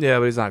 Yeah,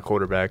 but he's not a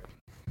quarterback.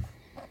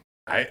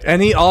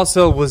 And he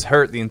also was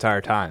hurt the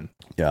entire time.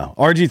 Yeah,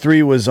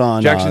 RG3 was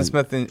on Jackson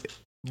Smith, and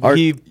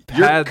he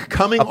had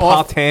a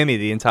popped hammy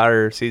the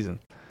entire season.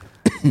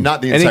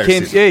 Not the entire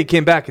season. Yeah, he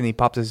came back and he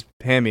popped his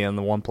hammy on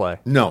the one play.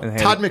 No,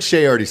 Todd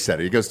McShay already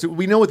said it. He goes,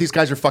 we know what these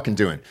guys are fucking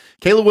doing.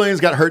 Caleb Williams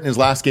got hurt in his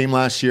last game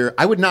last year.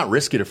 I would not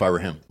risk it if I were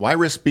him. Why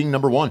risk being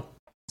number 1?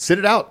 Sit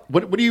it out.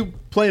 What are you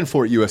playing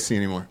for at USC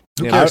anymore?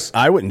 Who cares?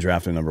 I wouldn't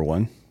draft him number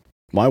 1.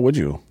 Why would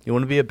you? You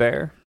want to be a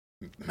Bear?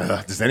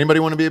 Does anybody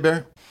want to be a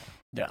Bear?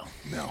 No.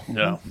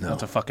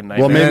 That's a fucking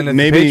nightmare. Well,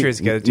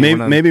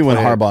 maybe when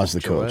Harbaugh's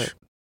the coach.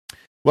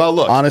 Well,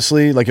 look,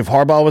 honestly, like if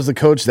Harbaugh was the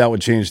coach, that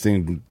would change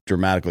things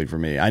dramatically for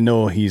me. I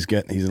know he's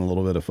in a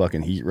little bit of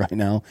fucking heat right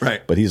now,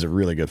 right? But he's a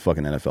really good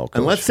fucking NFL coach.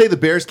 And let's say the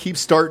Bears keep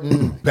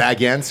starting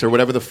Bagents or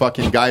whatever the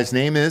fucking guy's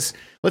name is.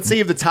 Let's say you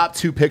have the top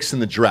 2 picks in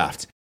the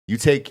draft. You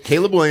take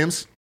Caleb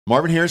Williams,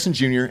 Marvin Harrison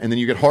Jr., and then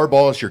you get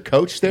Harbaugh as your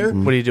coach there.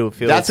 Mm-hmm. What do you do with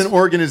Fields? That's an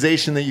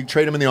organization that you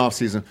trade him in the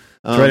offseason.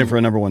 Trade him for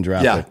a number 1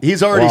 draft pick.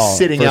 He's already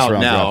sitting out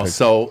now,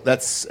 so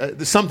that's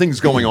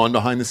something's going on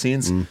behind the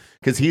scenes.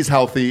 Because he's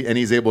healthy and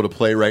he's able to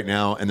play right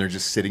now, and they're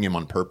just sitting him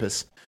on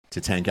purpose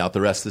to tank out the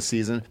rest of the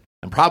season.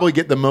 and probably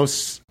get the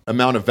most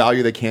amount of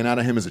value they can out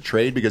of him as a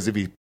trade, because if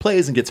he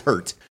plays and gets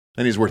hurt,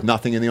 then he's worth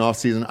nothing in the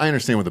offseason. I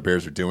understand what the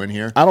Bears are doing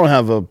here. I don't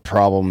have a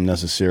problem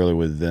necessarily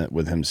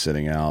with him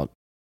sitting out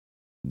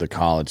the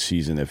college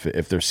season if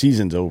their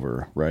season's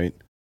over, right?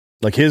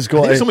 Like his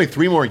goal, It's only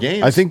 3 more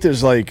games. I think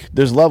there's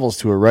levels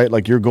to it, right?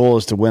 Like your goal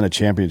is to win a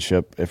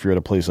championship if you're at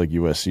a place like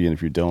USC, and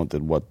if you don't,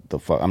 then what the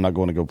fuck? I'm not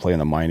going to go play in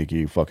the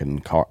Meineke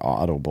fucking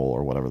Auto Bowl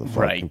or whatever the fuck.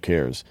 Right. Who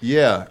cares?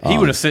 Yeah. He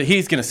would have.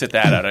 He's going to sit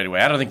that out anyway.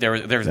 I don't think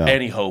there's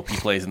any hope he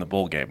plays in the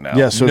bowl game now.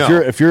 Yeah. So No.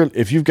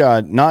 if you've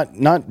got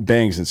not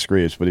bangs and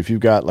scrapes, but if you've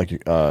got like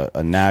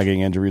a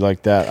nagging injury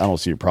like that, I don't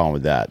see a problem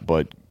with that.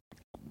 But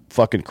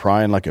fucking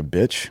crying like a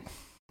bitch.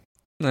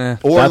 Eh.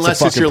 Or That's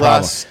unless a it's your fucking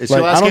problem. last, it's Like,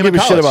 your last I don't game give of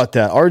a shit college. about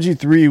that.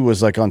 RG3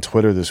 was like on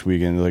Twitter this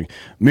weekend, like,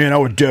 man, I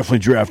would definitely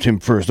draft him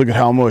first. Look at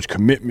how much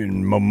commitment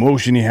and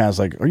emotion he has.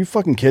 Like, are you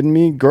fucking kidding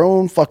me?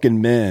 Grown fucking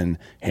men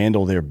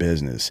handle their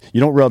business. You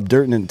don't rub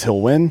dirt in it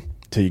until when?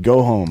 Till you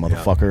go home,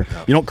 motherfucker.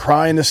 You don't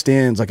cry in the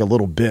stands like a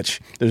little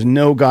bitch. There's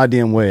no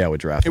goddamn way I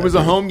would draft It that was a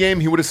dude. home game.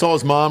 He would have saw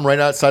his mom right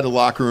outside the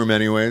locker room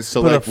anyways.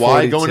 So, Put like, up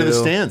why go into the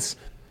 42. stands?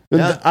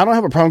 Yeah. I don't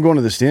have a problem going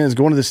to the stands.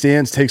 Go into the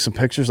stands, take some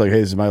pictures. Like,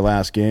 hey, this is my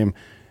last game.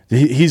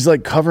 He's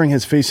like covering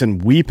his face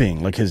and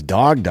weeping like his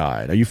dog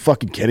died. Are you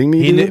fucking kidding me?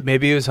 He dude? knew,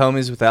 maybe he was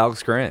homies with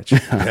Alex Grinch.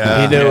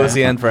 He knew it was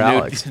the end for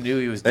Alex. Knew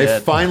he was They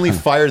dead. finally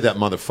fired that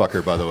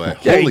motherfucker, by the way.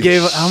 Yeah, Holy he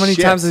gave. How many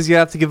shit. times does he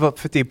have to give up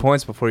 50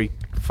 points before he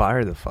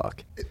fire the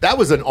fuck? That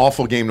was an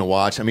awful game to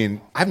watch. I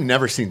mean, I've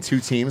never seen 2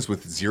 teams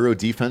with 0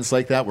 defense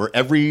like that, where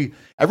every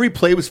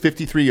play was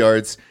 53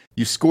 yards.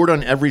 You scored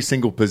on every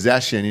single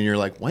possession, and you're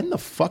like, when the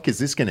fuck is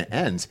this going to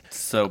end?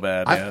 So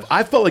bad. Man.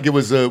 I felt like it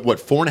was a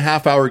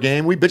 4.5 hour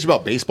game. We bitch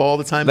about baseball all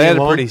the time. They being had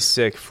a long. pretty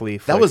sick flea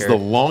That was flicker.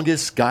 the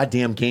longest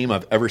goddamn game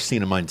I've ever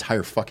seen in my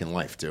entire fucking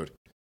life, dude.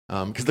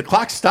 Because the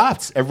clock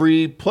stopped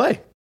every play.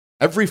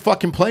 Every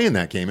fucking play in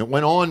that game. It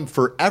went on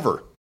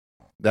forever,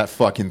 that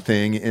fucking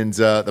thing. And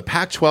the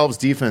Pac-12's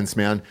defense,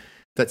 man,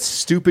 that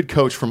stupid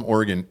coach from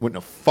Oregon wouldn't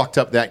have fucked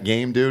up that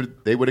game,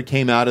 dude. They would have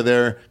came out of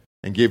there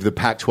and gave the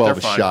Pac-12 They're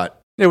a fine. shot.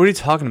 Yeah, what are you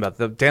talking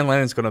about? Dan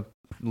Lannon's going to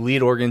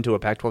lead Oregon to a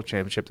Pac-12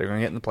 championship. They're going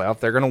to get in the playoff.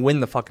 They're going to win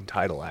the fucking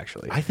title,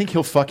 actually. I think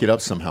he'll fuck it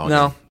up somehow.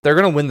 No, they're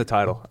going to win the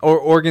title. Or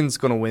Oregon's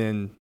going to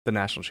win the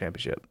national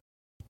championship.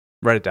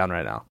 Write it down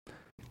right now.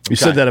 You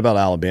said that about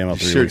Alabama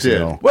 3 Sure weeks did.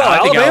 ago. Well,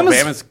 I think Alabama's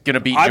Alabama's going to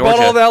beat I Georgia.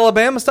 bought all the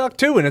Alabama stock,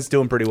 too, and it's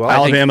doing pretty well.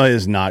 Alabama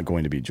is not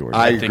going to beat Georgia.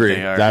 I think agree.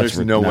 they are. There's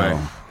no way.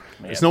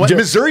 There's no way.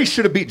 Missouri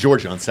should have beat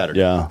Georgia on Saturday.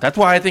 Yeah. That's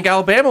why I think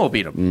Alabama will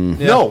beat them.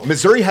 No,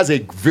 Missouri has a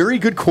very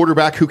good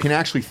quarterback who can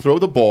actually throw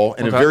the ball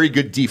and a very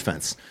good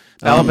defense.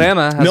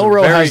 Alabama has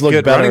Milroe a very has looked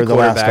good better running the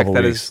last quarterback couple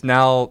that weeks. is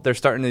now they're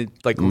starting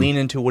to lean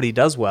into what he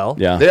does well.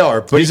 Yeah. They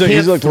are, but He's he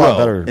can't looked a throw. lot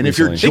better And if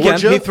you're recently. Again,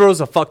 Georgia, he throws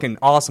a fucking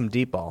awesome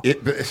deep ball.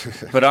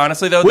 But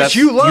honestly, though, Which that's,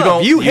 you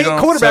love. You hate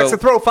don't- quarterbacks so- that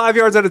throw 5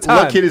 yards at a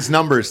time. look at his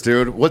numbers,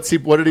 dude. What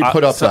did he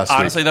put up so last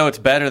honestly, week? though, it's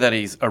better that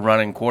he's a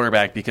running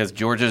quarterback because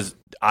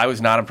I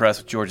was not impressed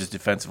with Georgia's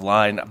defensive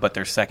line, but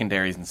their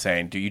secondary is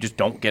insane. You just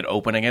don't get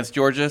open against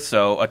Georgia,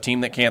 so a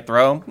team that can't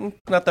throw,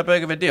 not that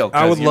big of a deal.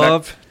 I would 'cause you're not-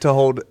 love to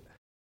hold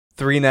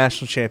 3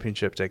 national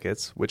championship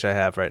tickets, which I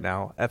have right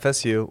now: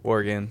 FSU,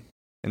 Oregon,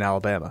 and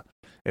Alabama.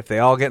 If they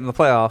all get in the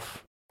playoff,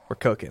 we're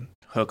cooking.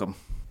 hook them.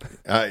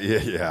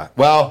 Yeah.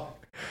 Well,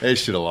 they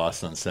should have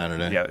lost on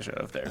Saturday. Yeah, they should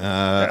have there.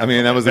 I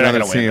mean, that was They're not another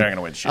gonna win. team. They're not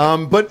gonna win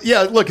shit. But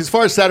yeah, look, as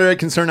far as Saturday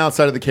concerned,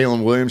 outside of the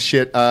Kalen Williams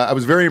shit, I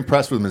was very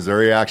impressed with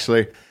Missouri,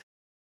 actually.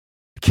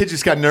 The kid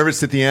just got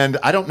nervous at the end.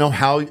 I don't know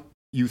how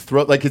you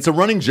throw, like, it's a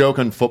running joke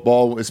on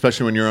football,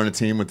 especially when you're on a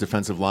team with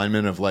defensive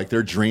linemen, of like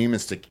their dream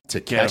is to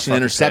catch an fucking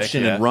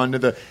interception pick, yeah. and run to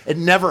the, it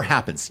never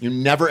happens. You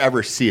never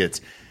ever see it.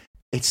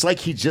 It's like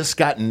he just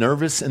got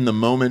nervous in the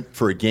moment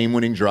for a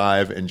game-winning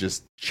drive and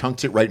just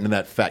chunked it right into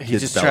that fat He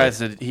kid's just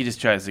belly.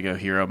 tries to go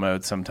hero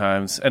mode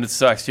sometimes, and it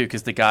sucks too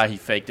because the guy he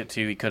faked it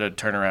to, he could have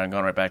turned around and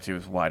gone right back to,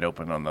 was wide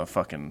open on the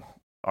fucking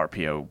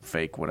RPO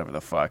fake, whatever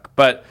the fuck.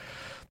 But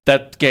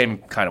that game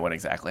kind of went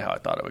exactly how I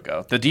thought it would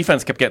go. The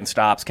defense kept getting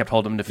stops, kept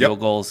holding him to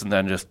field goals, and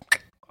then just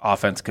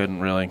offense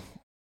couldn't really.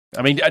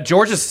 I mean,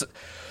 Georgia's.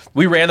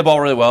 We ran the ball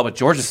really well, but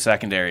Georgia's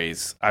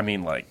secondaries, I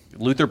mean, like,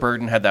 Luther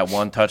Burden had that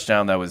one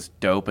touchdown that was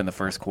dope in the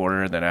first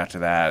quarter, and then after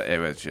that, it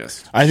was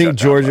just. I think shut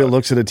down Georgia mode.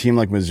 looks at a team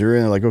like Missouri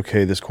and they're like,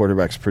 okay, this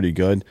quarterback's pretty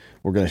good.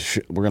 We're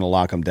gonna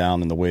lock him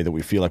down in the way that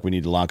we feel like we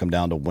need to lock him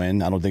down to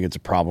win. I don't think it's a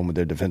problem with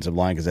their defensive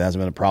line because it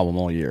hasn't been a problem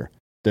all year.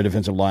 Their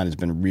defensive line has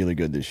been really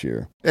good this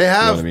year. They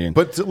have, You know what I mean?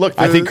 but look,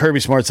 I think Kirby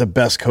Smart's the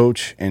best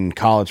coach in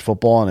college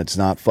football, and it's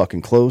not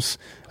fucking close.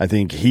 I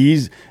think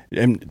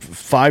and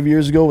 5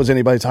 years ago, was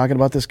anybody talking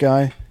about this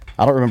guy?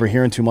 I don't remember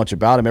hearing too much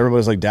about him.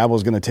 Everybody's like,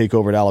 Dabo's going to take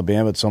over at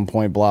Alabama at some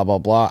point, blah, blah,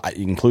 blah,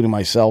 including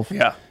myself.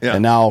 Yeah.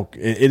 And now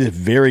it is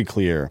very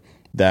clear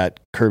that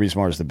Kirby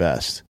Smart is the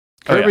best.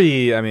 Oh, yeah.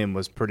 Kirby, I mean,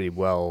 was pretty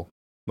well,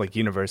 like,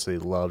 universally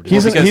loved.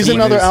 He's because he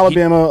another was-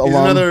 Alabama he's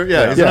alum.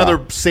 another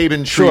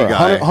Saban tree Sure,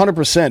 guy.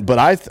 100%. But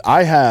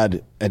I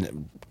had,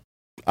 and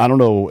I don't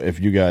know if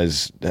you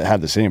guys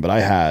had the same, but I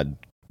had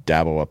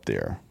Dabo up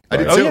there. I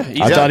did Oh, too.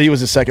 yeah, I thought he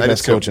was the second That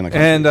best is cool. coach in the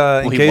country. And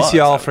in he case was,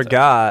 y'all I would say.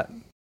 forgot,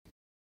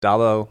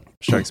 Dabo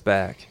strikes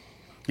back.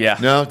 Yeah.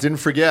 No, didn't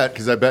forget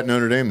because I bet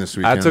Notre Dame this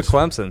weekend. I took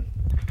Clemson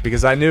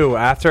because I knew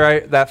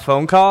after that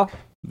phone call,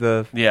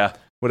 Yeah.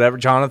 whatever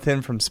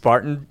Jonathan from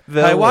Spartanville.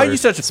 Hey, why are or you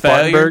such a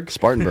failure? Spartanburg?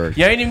 Spartanburg.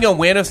 You ain't even going to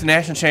win us a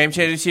national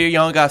championship this year. You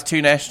only got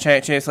 2 national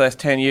championships the last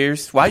 10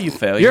 years. Why you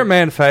fail? You're a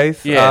man of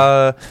faith.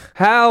 Yeah.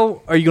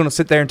 How are you going to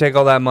sit there and take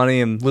all that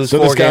money and lose So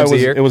 4 this guy games a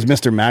was year? it was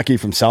Mr. Mackey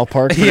from South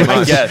Park. Yeah,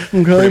 much. yes.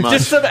 Pretty much.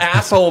 Just some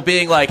asshole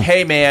being like,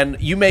 "Hey, man,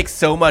 you make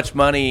so much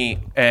money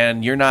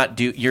and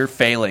you're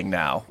failing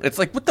now." It's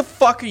like, what the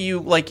fuck are you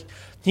like?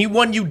 He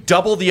won you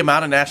double the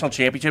amount of national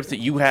championships that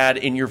you had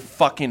in your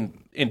fucking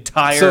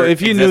entire. So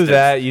if you knew existence.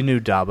 that, you knew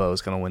Dabo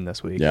was going to win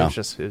this week. Yeah.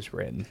 It was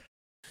written.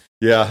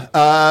 Yeah.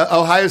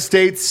 Ohio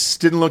State's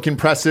didn't look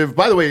impressive.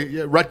 By the way,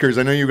 Rutgers,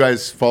 I know you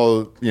guys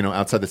follow,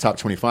 outside the top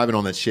 25 and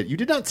all that shit. You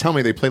did not tell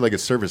me they play like a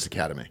service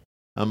academy.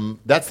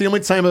 That's the only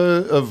time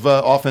of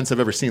offense I've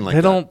ever seen like They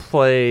that. don't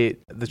play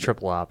the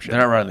triple option. they're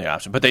not running the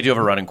option, but they do have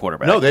a running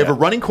quarterback. No, they have Yeah. a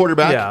running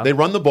quarterback. Yeah. They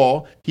run the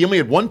ball. He only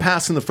had 1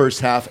 pass in the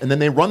first half, and then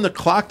they run the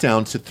clock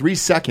down to 3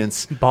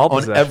 seconds Ball on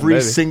possession, every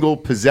baby. single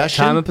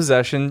possession. Time of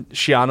possession.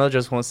 Shiano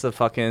just wants to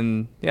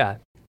fucking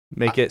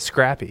make it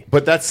scrappy.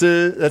 But that's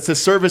a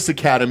service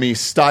academy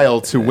style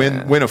to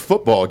win a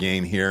football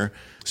game here.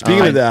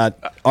 Speaking of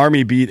that,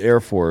 Army beat Air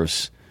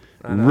Force,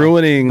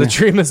 ruining The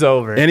dream is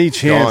over. any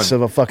chance Gone.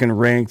 of a fucking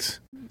ranked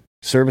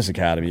service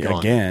academy Gone.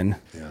 again.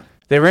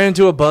 They ran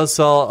into a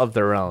buzzsaw of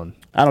their own.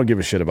 I don't give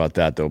a shit about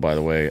that, though, by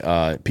the way.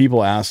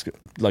 People ask,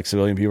 like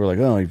civilian people are like,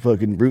 oh, you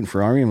fucking rooting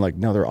for Army? I'm like,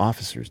 no, they're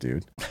officers,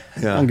 dude.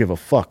 I don't give a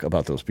fuck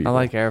about those I people.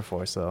 like Air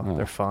Force, though.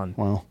 They're fun.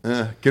 Well,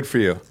 Good for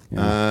you.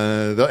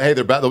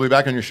 They'll be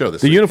back on your show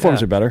this the week.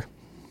 uniforms are better.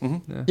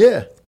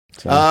 Yeah.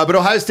 But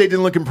Ohio State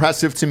didn't look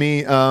impressive to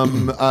me.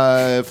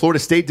 Florida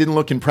State didn't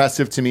look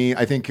impressive to me.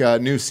 I think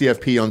new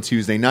CFP on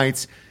Tuesday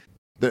nights.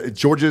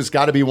 Georgia's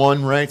got to be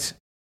one, right?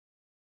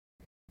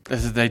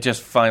 They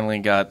just finally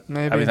got.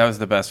 Maybe. I mean, that was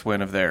the best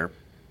win of their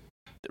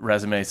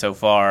resume so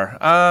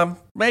far.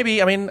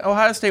 Maybe. I mean,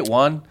 Ohio State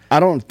won. I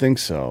don't think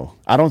so.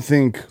 I don't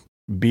think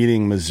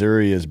beating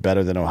Missouri is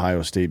better than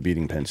Ohio State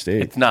beating Penn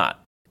State, It's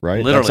not.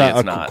 right? literally, That's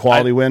it's not not. a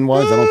quality win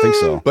was? I don't think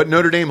so. But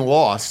Notre Dame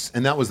lost,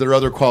 and that was their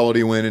other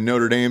quality win, and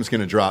Notre Dame's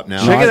going to drop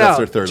now. Check it That's out.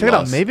 their third Check it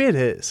loss. out. Maybe it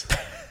is.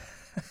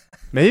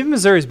 Maybe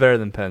Missouri's better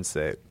than Penn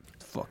State.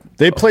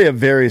 They play a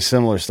very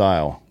similar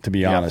style, to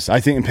be honest. I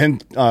think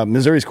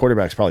Missouri's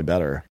quarterback's probably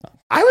better.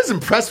 I was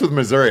impressed with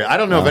Missouri. I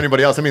don't know if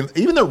anybody else. I mean,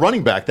 even their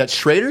running back, that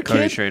Schrader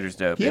Cody kid, Schrader's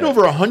dope. he had yeah.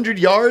 over 100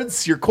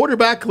 yards. Your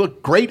quarterback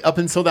looked great up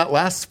until that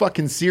last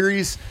fucking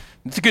series.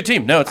 It's a good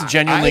team. No, it's a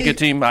genuinely good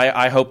team.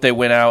 I hope they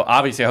win out.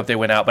 Obviously, I hope they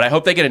win out, but I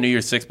hope they get a New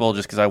Year's Six Bowl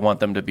just because I want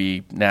them to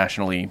be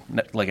nationally,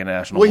 like a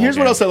national Well, bowl here's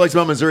what game. else I liked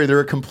about Missouri. They're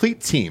a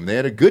complete team. They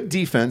had a good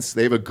defense.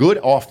 They have a good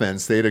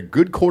offense. They had a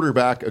good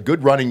quarterback, a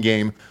good running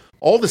game,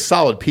 all the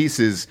solid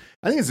pieces.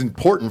 I think it's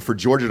important for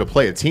Georgia to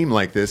play a team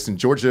like this, and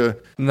Georgia,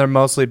 And they're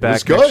mostly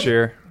back good. next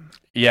year.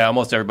 Yeah,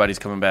 almost everybody's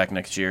coming back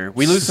next year.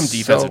 We lose some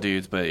defensive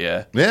dudes, but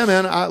yeah. yeah,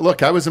 man.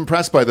 Look, I was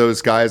impressed by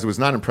those guys. I was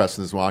not impressed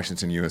with this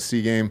Washington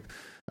USC game.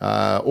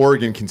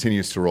 Oregon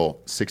continues to roll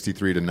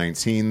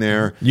 63-19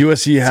 there.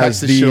 USC has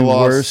Texas the should've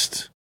lost.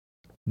 worst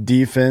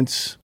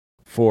defense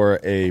for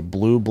a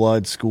blue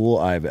blood school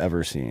I've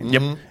ever seen.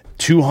 Yep.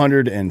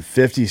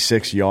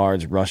 256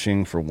 yards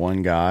rushing for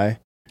one guy.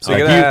 So you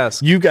gotta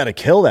ask, You got to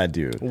kill that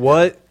dude.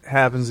 what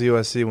happens to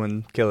USC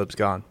when Caleb's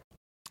gone?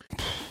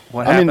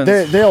 What I mean,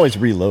 happens? they always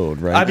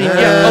reload, right? I mean,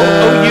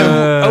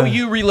 yeah,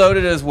 OU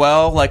reloaded as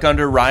well, like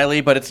under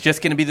Riley, but it's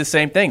just going to be the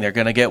same thing. They're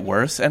going to get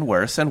worse and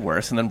worse and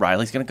worse, and then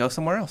Riley's going to go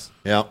somewhere else.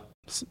 Yeah.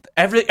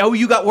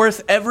 OU got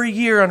worse every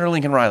year under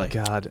Lincoln Riley.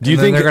 God. Do you and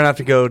then think- they're going to have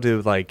to go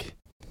to, like,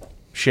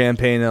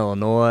 Champaign,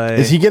 Illinois?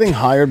 is he getting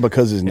hired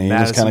because his name is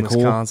Madison, kind of cool?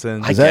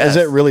 Wisconsin? Is that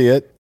guess. really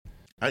it?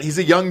 He's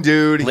a young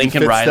dude. He Lincoln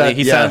fits Riley. that-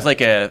 He yeah. sounds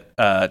like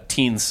a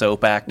teen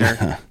soap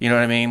actor. You know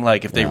what I mean?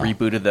 Like if they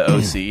rebooted the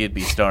OC, it'd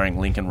be starring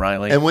Lincoln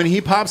Riley. And when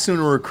he pops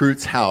into a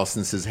recruit's house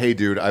and says, "Hey,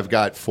 dude, I've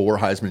got 4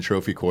 Heisman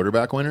Trophy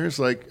quarterback winners,"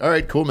 like, all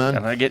right, cool, man.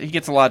 And he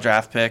gets a lot of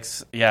draft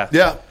picks. Yeah.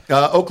 Yeah,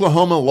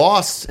 Oklahoma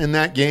lost in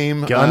that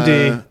game.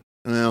 Gundy.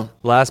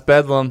 Last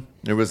Bedlam.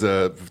 It was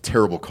a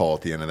terrible call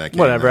at the end of that game.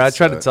 Whatever. I That's,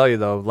 tried to tell you,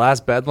 though.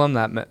 Last Bedlam,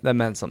 that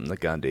meant something to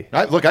Gundy.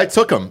 I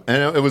took him,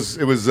 and it was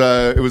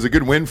a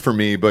good win for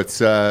me. But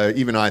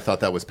even I thought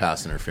that was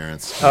pass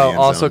interference. in the Oh, end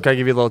also, zone. can I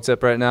give you a little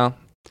tip right now?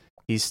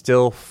 He's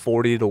still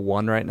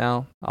 40-1 right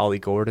now, Ollie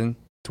Gordon,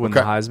 to win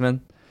the Okay.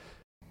 Heisman.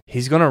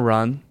 He's going to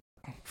run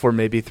for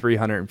maybe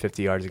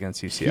 350 yards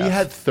against UCF. he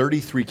had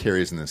 33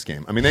 carries in this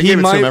game. I mean, they gave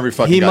it to him every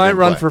fucking. He might goddamn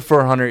run play. for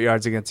 400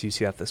 yards against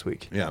UCF this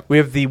week. Yeah. We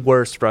have the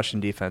worst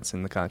rushing defense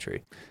in the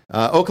country.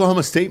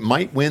 Oklahoma State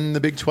might win the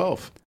Big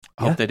 12.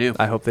 Hope they do.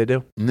 I hope they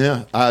do.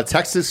 Yeah,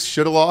 Texas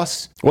should have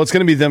lost. Well, it's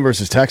going to be them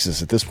versus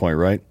Texas at this point,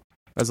 right?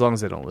 As long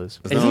as they don't lose.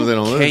 As long as they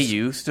don't lose.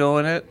 KU still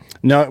in it?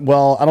 No,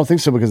 well, I don't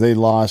think so because they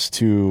lost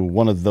to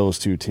one of those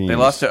two teams. They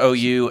lost to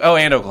OU. Oh,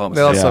 and Oklahoma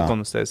They State. lost to Yeah.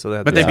 Oklahoma State, so they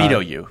had But they beat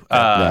OU.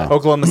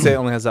 Oklahoma State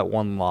only has that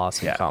one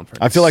loss in Yeah. conference.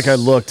 I feel like I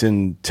looked,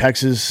 and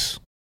Texas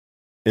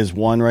is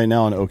 1 right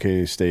now, and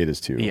OK State is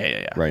 2.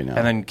 Yeah. Right now.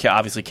 And then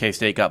obviously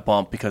K-State got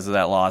bumped because of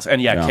that loss.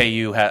 And Yeah.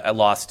 KU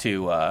lost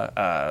to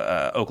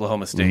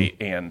Oklahoma State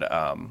and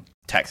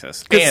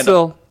Texas. could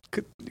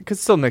And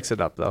still mix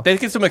it up though. they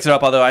can still mix it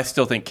up, although I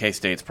still think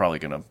K-State's probably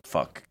going to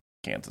fuck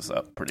Kansas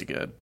up pretty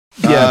good.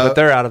 Yeah, but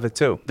they're out of it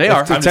too. They If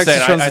are. the I'm just Texas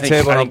saying, runs I the think-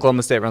 table I and think-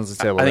 Oklahoma State runs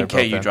the table. I think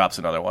they're both KU in. drops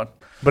another one.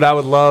 But I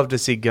would love to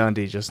see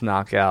Gundy just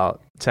knock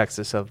out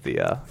Texas of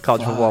the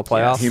college football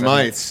playoff. He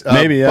might.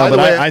 Maybe, yeah, by the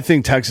but way, I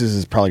think Texas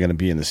is probably going to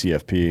be in the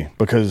CFP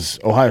because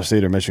Ohio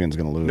State or Michigan's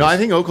going to lose. no, I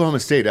think Oklahoma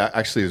State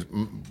actually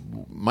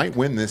might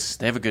win this.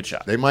 They have a good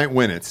shot. They might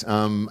win it.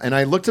 And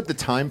I looked up the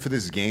time for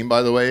this game,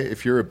 by the way.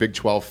 If you're a Big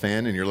 12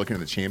 fan and you're looking at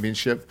the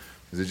championship,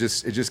 'cause it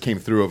just came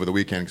through over the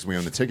weekend because we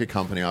own the ticket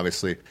company,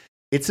 obviously.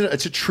 It's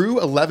a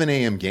true 11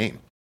 a.m. game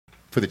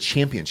for the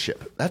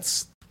championship.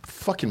 That's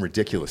fucking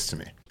ridiculous to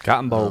me.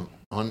 Cotton Bowl.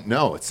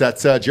 No, it's at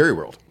Jerry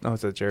World. Oh,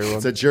 it's at Jerry World.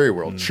 It's at Jerry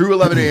World. True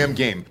 11 a.m.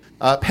 game.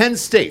 Penn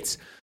State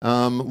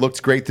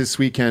looked great this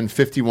weekend,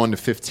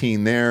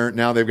 51-15 there.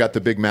 Now they've got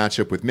the big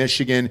matchup with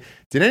Michigan.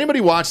 Did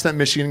anybody watch that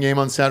Michigan game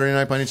on Saturday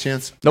night by any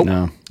chance? Nope.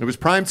 No. It was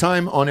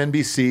primetime on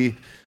NBC,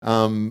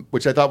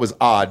 which I thought was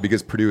odd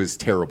because Purdue is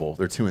terrible.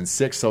 They're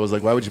 2-6, so I was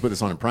like, why would you put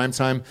this on in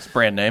primetime? It's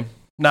brand name.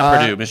 Not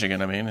Purdue,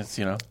 Michigan. I mean, it's,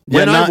 When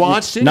I not,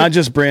 watched it, not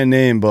just brand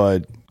name,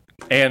 but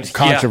and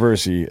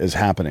controversy is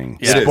happening.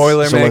 Yeah. It is.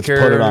 Spoiler So let's makers.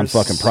 put it on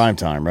fucking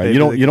primetime, right? Maybe You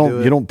don't they you can don't do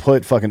you it. don't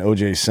put fucking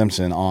O.J.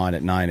 Simpson on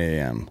at 9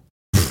 a.m.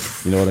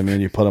 You know what I mean?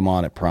 You put him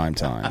on at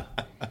primetime.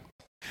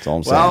 That's all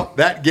I'm saying. well,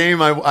 that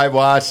game, I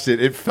watched it.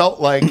 It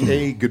felt like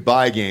a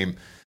goodbye game.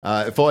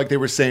 It felt like they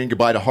were saying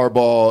goodbye to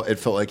Harbaugh. It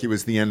felt like it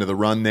was the end of the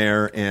run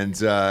there. And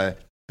the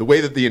way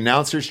that the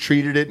announcers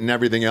treated it and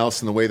everything else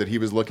and the way that he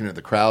was looking at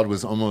the crowd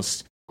was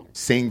almost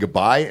saying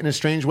goodbye in a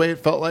strange way, it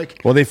felt like.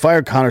 Well, they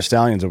fired Connor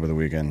Stallions over the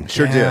weekend.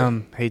 Sure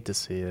Damn, hate to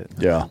see it.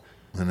 Yeah.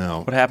 did. I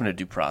know. what happened to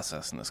due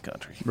process in this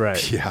country?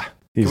 Right. Yeah.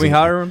 He's Can we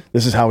hire him?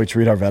 This is how we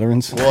treat our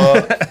veterans.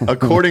 Well,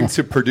 according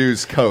to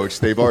Purdue's coach,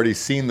 they've already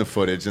seen the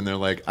footage, and they're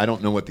like, I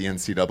don't know what the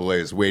NCAA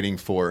is waiting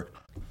for.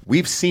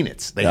 We've seen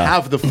it. They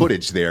have the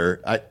footage there.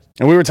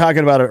 And we were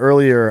talking about it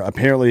earlier.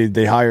 Apparently,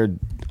 they hired,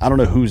 I don't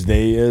know whose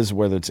they is,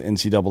 whether it's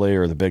NCAA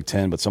or the Big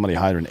Ten, but somebody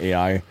hired an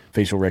AI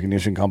facial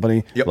recognition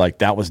company. Yep. Like,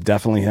 that was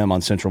definitely him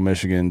on Central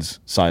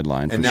Michigan's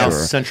sideline, for And now sure.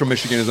 Central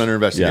Michigan is under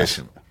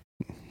investigation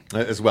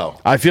as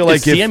well. I feel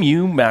Is like if...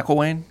 CMU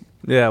McElwain?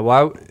 Yeah,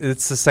 well,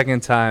 it's the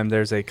second time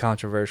there's a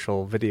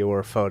controversial video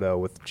or photo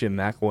with Jim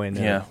McElwain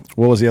in Yeah. it.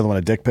 What was the other one,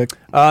 a dick pic?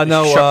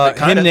 No, Shark-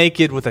 him kinda-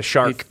 naked with a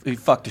shark. He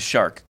fucked a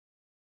shark.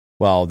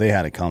 Well, they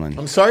had it coming.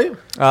 I'm sorry?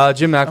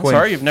 Jim McElwain.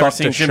 sorry, you've never fucked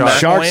seen a Jim shark. McElwain?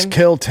 Sharks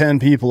kill 10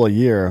 people a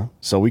year,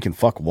 so we can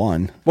fuck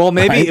one. Well,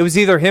 maybe Right? it was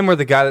either him or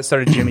the guy that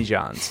started Jimmy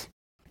John's.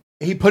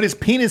 He put his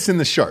penis in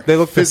the shark. They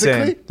look the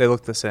physically. same. They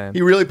look the same.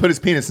 He really put his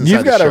penis inside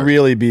You've the got to shark.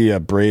 really be a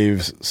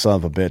brave son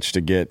of a bitch to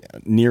get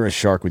near a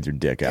shark with your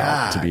dick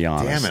out, to be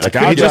God honest. damn it. Like, I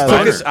couldn't I'd just rather-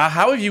 focus-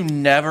 How have you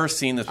never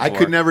seen this I before?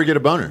 could never get a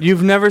boner.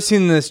 You've never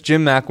seen this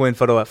Jim McElwain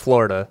photo at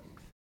Florida,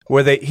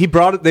 where they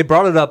brought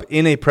it up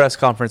in a press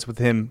conference with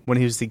him when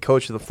he was the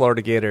coach of the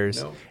Florida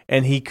Gators,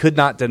 and he could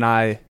not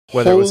deny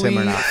whether it was him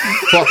or not.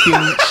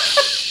 Fucking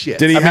shit.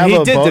 Did he mean, have he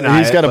a did boner? deny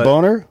He's it, got a but-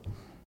 boner?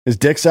 His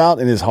dick's out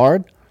and his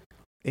hard?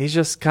 He's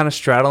just kind of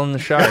straddling the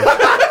shark.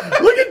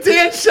 Look at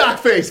Dan's shock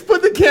face.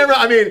 Put the camera.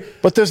 I mean,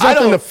 But there's I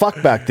nothing don't- to fuck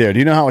back there. Do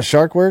you know how a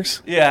shark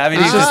works? Yeah, I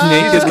mean, he's just just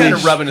nakedly kind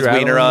of rubbing his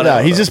straddling wiener on Yeah,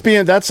 it. he's just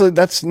being,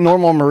 that's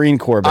normal Marine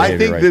Corps behavior I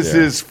think right this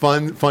there. is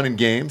fun and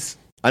games.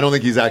 I don't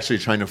think he's actually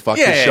trying to fuck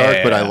the Yeah, shark,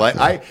 yeah, but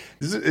yeah.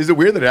 Is it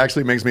weird that it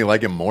actually makes me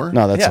like him more?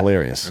 No, that's Yeah.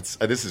 hilarious.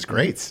 This is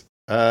great.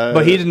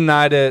 But he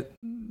denied it.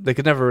 They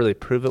could never really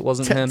prove it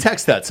wasn't him.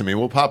 Text that to me.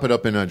 We'll pop it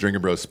up in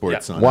Drinking Bros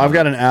Sports. Yeah. On, Well, I've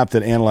got an app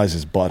that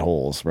analyzes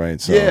buttholes, right?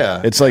 So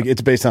Yeah. it's like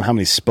it's based on how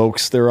many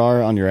spokes there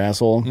are on your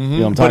asshole. You know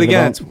what I'm But talking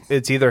again, about?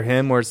 it's either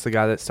him or it's the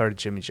guy that started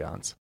Jimmy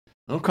John's.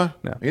 Okay.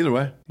 No. Either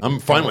way, I'm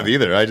fine with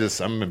either.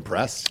 I'm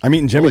impressed. I'm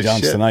eating Jimmy Holy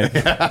John's shit. tonight.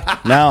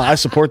 Now I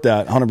support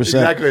that 100%.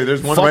 Exactly.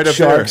 There's one Fuck right up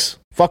there. sharks.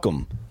 Fuck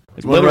them.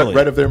 There's one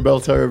right up there in Bell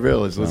Tower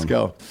Village. Let's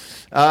go.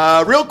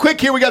 Real quick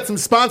here, we got some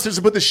sponsors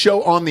to put the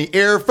show on the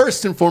air.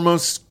 First and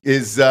foremost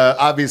is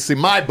obviously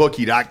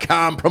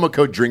mybookie.com. Promo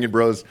code Drinking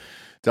Bros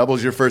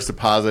doubles your first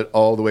deposit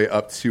all the way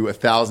up to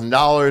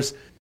 $1,000.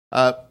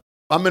 I'm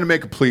going to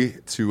make a plea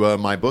to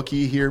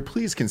MyBookie here.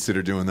 Please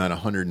consider doing that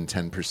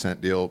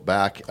 110% deal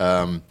back.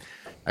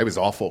 I was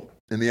awful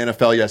in the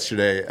NFL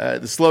yesterday.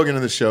 The slogan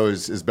of the show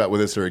is bet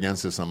with us or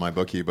against us on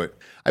MyBookie, but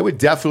I would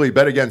definitely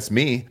bet against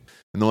me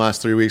in the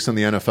last 3 weeks on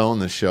the NFL on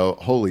this show.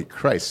 Holy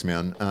Christ,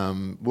 man.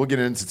 We'll get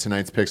into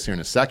tonight's picks here in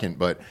a second,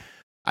 but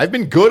I've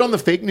been good on the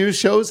fake news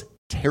shows,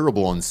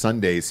 terrible on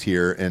Sundays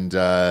here, and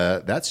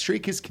that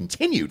streak has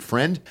continued,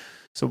 friend.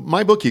 So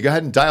MyBookie, go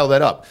ahead and dial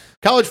that up.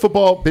 College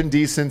football, been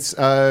decent.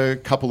 A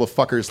couple of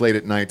fuckers late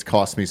at night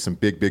cost me some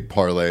big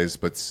parlays,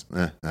 but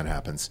that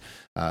happens.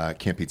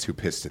 Can't be too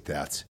pissed at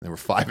that. They were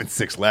 5 and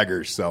 6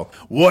 leggers, so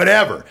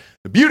whatever.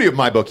 The beauty of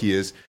MyBookie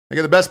is they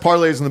got the best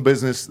parlays in the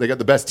business. They got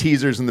the best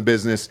teasers in the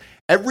business.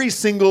 Every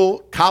single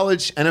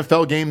college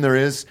NFL game there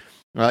is,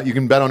 you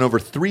can bet on over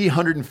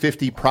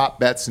 350 prop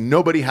bets.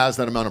 Nobody has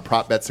that amount of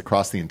prop bets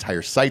across the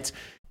entire site.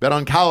 Bet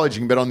on college.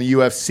 You can bet on the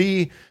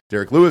UFC.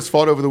 Derek Lewis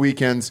fought over the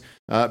weekends.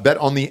 Bet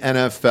on the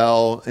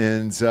NFL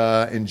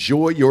and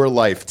enjoy your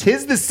life.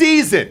 'Tis the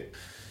season.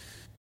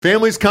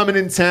 Families coming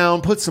in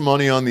town. Put some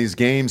money on these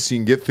games so you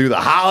can get through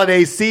the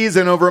holiday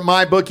season over at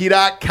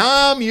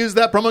MyBookie.com. Use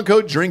that promo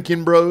code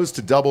Drinking Bros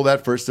to double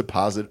that first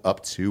deposit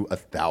up to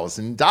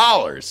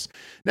 $1,000.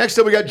 Next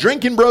up, we got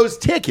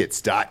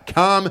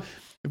DrinkingBrosTickets.com.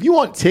 If you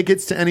want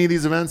tickets to any of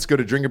these events, go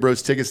to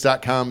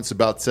DrinkingBrosTickets.com. It's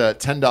about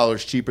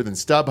 $10 cheaper than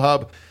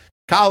StubHub.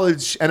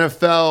 College,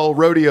 NFL,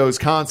 rodeos,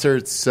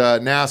 concerts,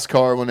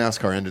 NASCAR. Well,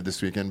 NASCAR ended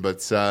this weekend,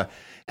 but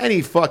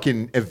any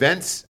fucking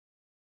events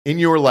in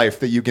your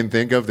life that you can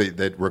think of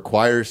that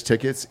requires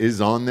tickets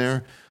is on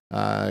there.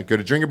 Go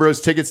to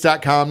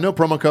DrinkingBrosTickets.com. No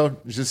promo code.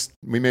 It's just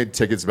we made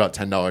tickets about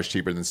 $10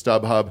 cheaper than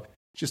StubHub.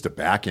 Just a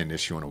back-end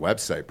issue on a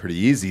website. Pretty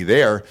easy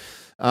there.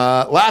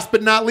 Last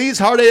but not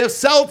least,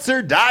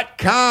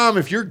 HardAFSeltzer.com.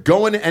 If you're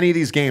going to any of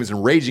these games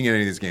and raging at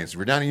any of these games, if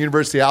we're down at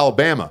University of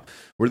Alabama,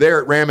 we're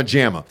there at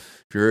Ramajama.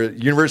 If you're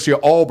at University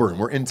of Auburn,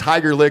 we're in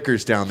Tiger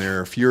Liquors down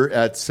there. If you're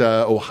at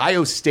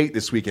Ohio State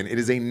this weekend, it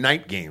is a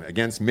night game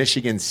against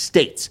Michigan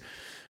State.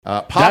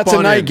 That's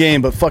a night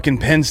game, but fucking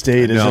Penn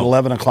State is at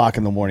 11 o'clock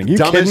in the morning. You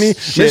kidding me?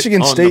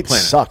 Michigan State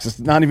sucks. It's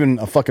not even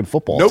a fucking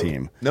football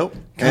team. Nope.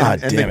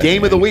 God and the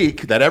game of the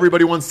week that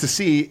everybody wants to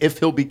see, if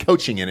he'll be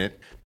coaching in it,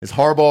 is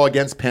Harbaugh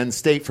against Penn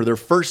State for their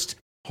first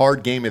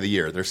hard game of the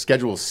year. Their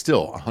schedule is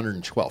still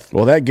 112th.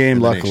 Well, that game,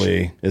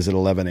 luckily, is at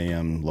 11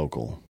 a.m.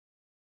 local.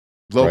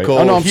 Right?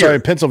 Oh, no, I'm sorry,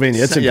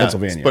 Pennsylvania. It's in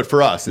Pennsylvania. But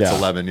for us, it's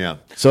 11, yeah.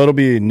 So it'll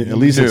be, at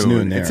least it's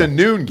noon there. It's a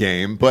noon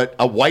game, but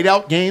a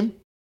whiteout game?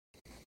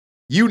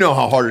 You know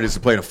how hard it is to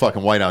play in a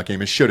fucking whiteout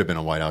game. It should have been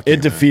a whiteout game.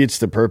 It defeats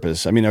the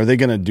purpose. I mean, are they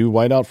going to do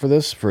whiteout for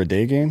this, for a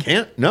day game?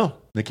 No,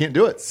 they can't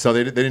do it. So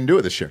they didn't do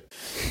it this year.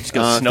 Just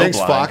go thanks,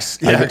 Fox.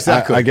 Yeah,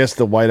 exactly. I guess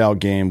the whiteout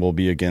game will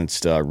be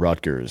against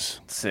Rutgers.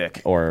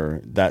 Sick.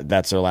 Or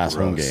that's their last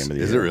home game of the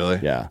year. Is it really?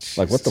 Yeah. Jesus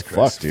like, what the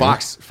Christ. fuck, dude?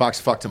 Fox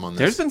fucked him on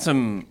this. There's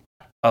been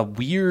a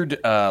weird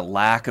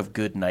lack of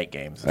good night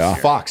games this year.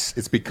 Fox.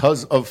 It's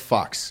because of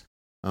Fox.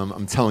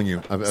 I'm telling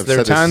you. I've It's their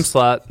said time this.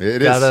 slot.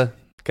 It is.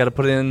 Got to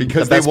put in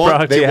because the best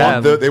product they you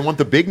have. want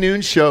the big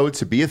noon show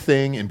to be a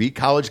thing and beat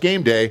College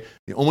Game Day.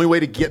 The only way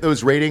to get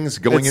those ratings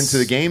going into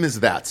the game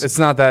is that. It's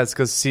not that. It's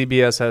because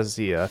CBS has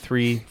the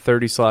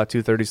 3:30 slot,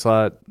 2:30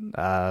 slot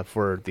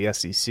for the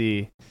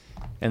SEC,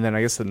 and then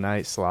I guess the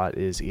night slot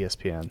is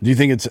ESPN. Do you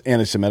think it's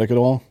anti-Semitic at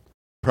all?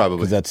 Probably.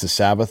 Because that's the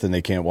Sabbath and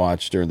they can't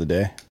watch during the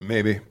day?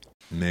 Maybe.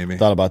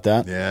 Thought about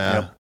that?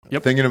 Yeah.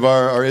 Yep. Thinking of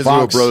our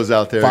Israel bros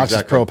out there. Fox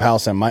is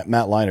pro-Palestine. Matt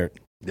Leinart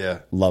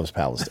loves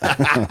Palestine.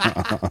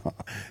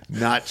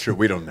 Not sure.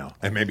 We don't know.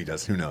 And maybe he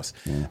does. Who knows?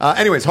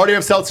 Anyways, Hard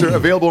AF Seltzer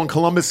available in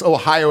Columbus,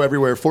 Ohio,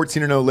 everywhere.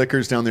 14-0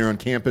 Liquors down there on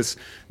campus.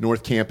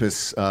 North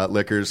Campus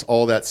Liquors,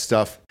 all that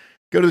stuff.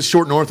 Go to the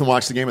Short North and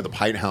watch the game at the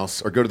Pite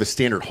House, or go to the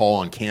Standard Hall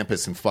on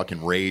campus and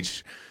fucking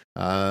rage.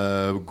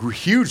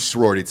 Huge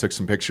sorority. Took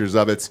some pictures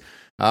of it.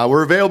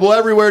 We're available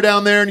everywhere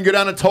down there, and you go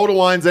down to Total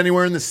Wines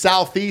anywhere in the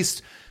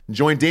Southeast.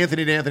 Join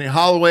D'Anthony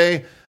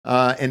Holloway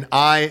and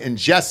I and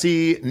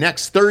Jesse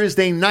next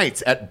Thursday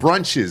nights at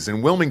brunches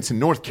in Wilmington,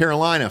 North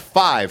Carolina,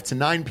 5 to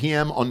 9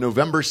 p.m. on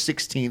November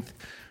 16th.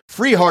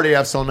 Free Hard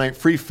AFs all night,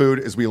 free food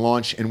as we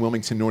launch in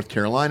Wilmington, North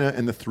Carolina,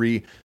 and the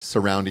 3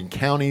 surrounding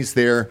counties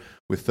there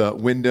with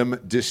Wyndham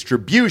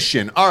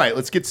Distribution. All right,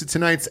 let's get to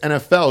tonight's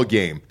NFL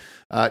game.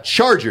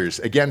 Chargers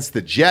against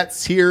the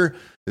Jets here.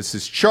 This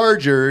is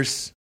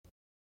Chargers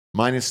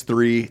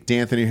 -3.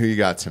 D'Anthony, who you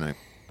got tonight?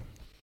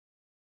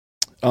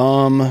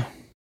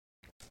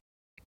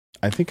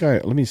 I think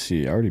let me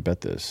see. I already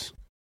bet this,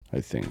 I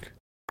think.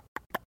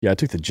 Yeah, I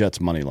took the Jets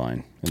money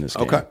line in this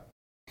game. Okay.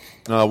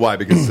 Why?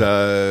 Because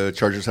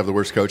Chargers have the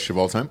worst coach of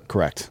all time?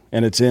 Correct.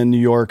 And it's in New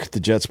York. The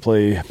Jets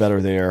play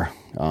better there.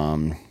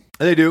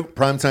 They do.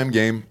 Primetime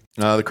game.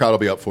 The crowd will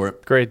be up for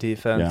it. Great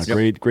defense.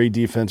 Yeah, great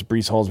defense.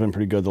 Breece Hall's been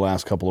pretty good the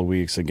last couple of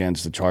weeks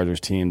against the Chargers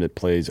team that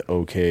plays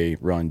okay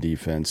run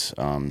defense.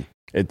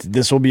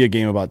 This will be a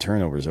game about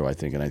turnovers, though, I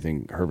think, and I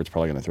think Herbert's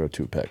probably going to throw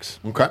 2 picks.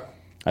 Okay.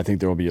 I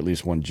think there will be at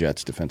least one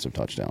Jets defensive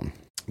touchdown.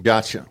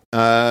 Gotcha.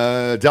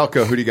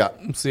 Delco, who do you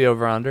got? What's the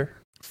over-under?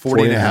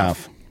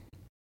 40.5.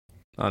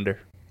 Under.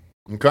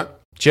 Okay.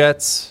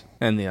 Jets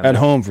and the under. At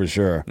home for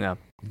sure. Yeah.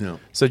 No.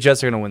 So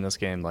Jets are going to win this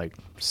game like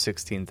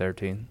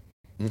 16-13.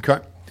 Okay.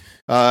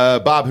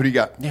 Bob, who do you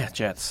got? Yeah,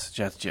 Jets.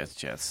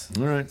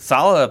 All right.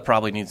 Saleh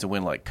probably needs to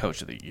win like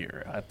Coach of the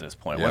Year at this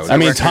point. Yeah, What's I the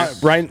mean,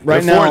 record? right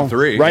They're now,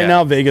 4-3. right Yeah.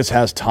 now Vegas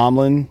has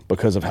Tomlin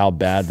because of how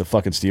bad the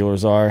fucking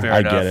Steelers are. Fair I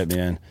enough. get it,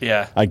 man.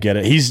 Yeah. I get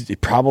it. He's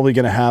probably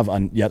going to have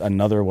yet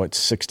another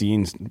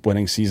 16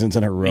 winning seasons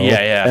in a row.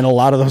 Yeah. And a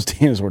lot of those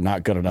teams were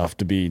not good enough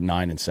to be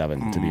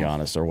 9-7, to be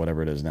honest, or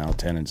whatever it is now,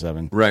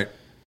 10-7. Right.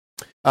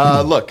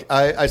 Look,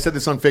 I said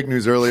this on fake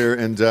news earlier,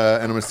 and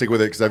I'm going to stick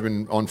with it because I've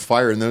been on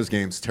fire in those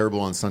games. Terrible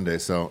on Sunday,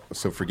 so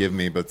forgive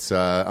me. But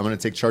I'm going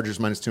to take Chargers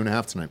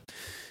 -2.5 tonight.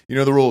 You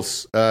know the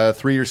rules.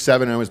 3 or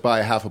 7, I was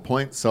by 0.5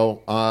 point.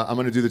 So I'm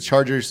going to do the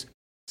Chargers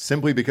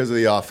simply because of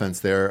the offense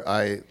there.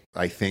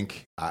 I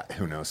think,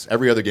 who knows?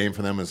 Every other game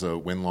for them is a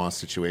win-loss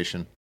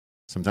situation.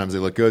 Sometimes they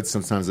look good.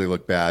 Sometimes they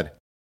look bad.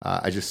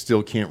 I just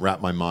still can't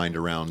wrap my mind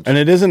around. And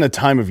it isn't a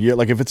time of year.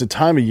 Like, if it's a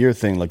time of year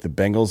thing, like the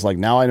Bengals, like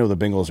now I know the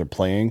Bengals are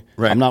playing.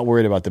 Right. I'm not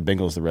worried about the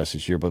Bengals the rest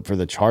of this year. But for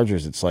the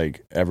Chargers, it's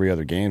like every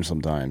other game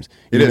sometimes.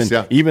 It is,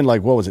 yeah. Even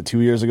like, what was it,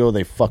 2 years ago?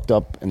 They fucked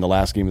up in the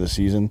last game of the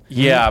season.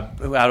 Yeah,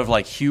 out of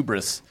like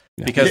hubris.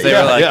 Because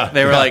Yeah,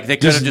 they were like they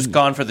could have Just- just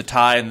gone for the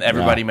tie and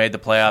everybody No. made the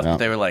playoffs, No. but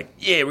they were like,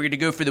 yeah, we're gonna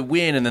go for the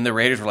win, and then the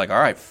Raiders were like, all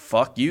right,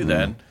 fuck you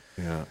then.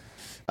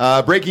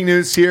 Breaking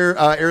news here.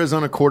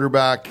 Arizona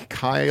quarterback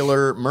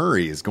Kyler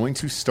Murray is going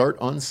to start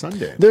on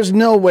Sunday. There's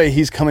no way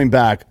he's coming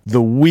back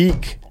the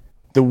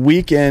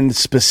weekend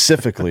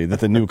specifically that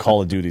the new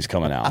Call of Duty's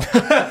coming out.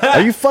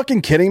 Are you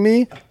fucking kidding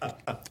me?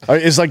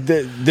 It's like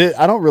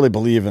I don't really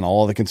believe in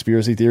all the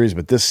conspiracy theories,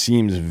 but this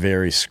seems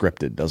very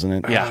scripted, doesn't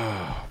it?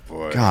 Yeah,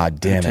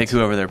 God damn take it.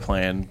 whoever they're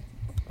playing.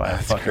 By a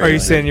fucking Are you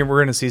saying we're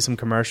going to see some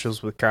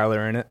commercials with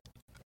Kyler in it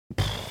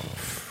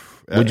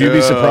Would you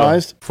be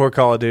surprised? for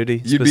Call of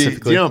Duty You'd be, do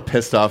specifically? you know how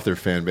pissed off their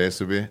fan base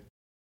would be?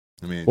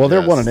 I mean, Well,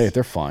 they're yes. 1-8.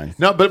 They're fine.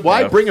 No, but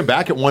why Yeah. bring him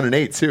back at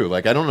 1-8 too?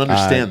 Like, I don't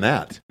understand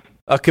that.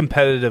 A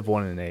competitive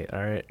 1-8. All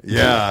right.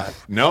 Yeah,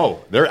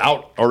 no, they're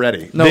out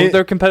already. No,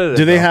 they're competitive.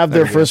 Do they though. have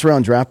their There you go. first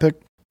round draft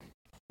pick?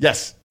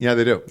 Yes, yeah,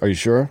 they do. Are you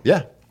sure?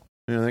 Yeah,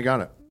 they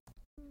got it.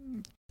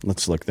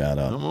 Let's look that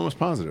up. I'm almost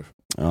positive.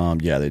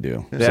 Yeah, they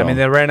do. Yeah, So, I mean,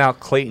 they ran out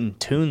Clayton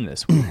Tune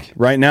this week.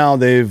 right now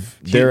they're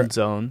Houston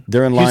zone.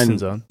 they're in Houston line.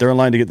 zone. They're in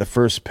line to get the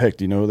first pick.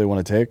 Do you know who they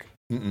want to take?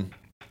 Mm-mm.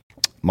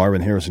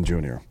 Marvin Harrison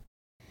Jr.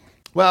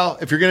 Well,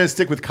 if you're going to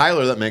stick with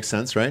Kyler, that makes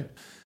sense, right?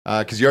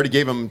 Because you already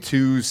gave him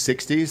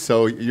 260,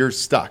 so you're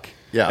stuck.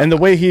 Yeah, And the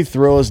way he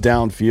throws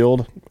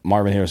downfield,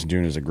 Marvin Harrison Jr.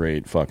 is a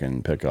great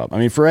fucking pickup. I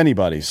mean, for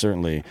anybody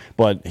certainly,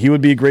 but he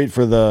would be great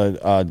for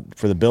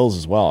the Bills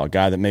as well. A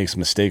guy that makes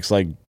mistakes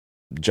like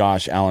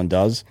Josh Allen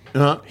does.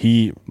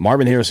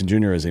 Marvin Harrison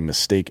Jr. is a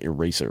mistake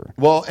eraser.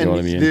 Well, You know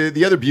and what I mean?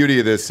 the other beauty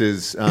of this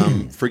is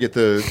forget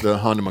the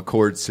Honda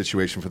McCord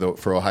situation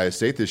for Ohio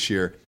State this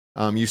year.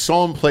 You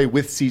saw him play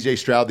with C.J.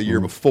 Stroud the year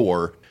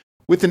before.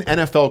 With an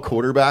NFL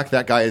quarterback,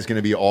 that guy is going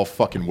to be all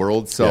fucking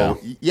world. So,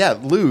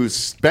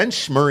 lose.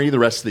 Bench Murray the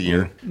rest of the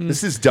year.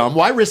 This is dumb.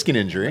 Why risk an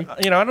injury?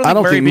 I don't I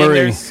don't think Murray think being Murray-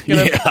 there is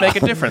going to make a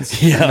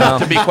difference. Yeah.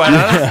 To be quite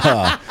honest,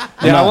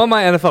 Yeah, I want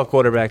my NFL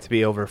quarterback to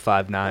be over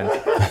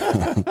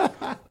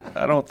 5'9".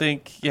 I don't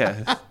think.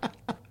 Yeah,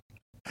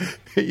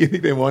 You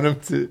think they want him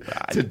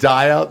to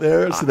die out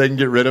there so they can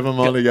get rid of him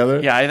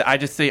altogether? yeah. I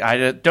just say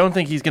I don't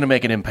think he's going to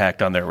make an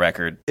impact on their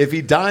record. If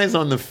he dies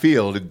on the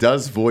field, it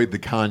does void the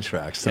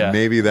contract. So Yeah.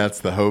 maybe that's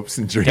the hopes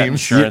and Got dreams.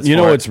 insurance You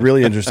know for it. what's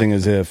really interesting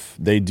is if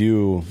they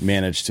do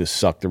manage to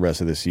suck the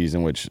rest of the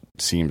season, which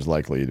seems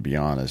likely to be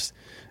honest,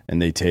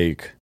 and they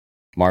take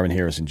Marvin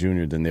Harrison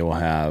Jr., then they will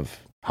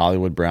have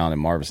Hollywood Brown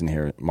and Marvin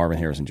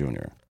Harrison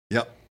Jr.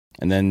 Yep.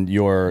 And then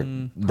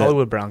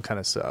Hollywood Brown kind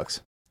of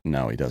sucks.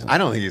 No, he doesn't. I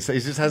don't think he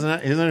just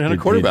hasn't had a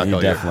quarterback He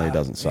all year. definitely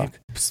doesn't suck.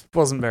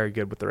 Wasn't very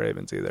good with the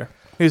Ravens either.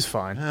 He was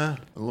fine.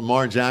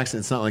 Lamar Jackson,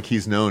 it's not like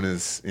he's known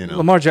as,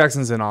 Lamar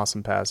Jackson's an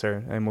awesome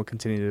passer and will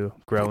continue to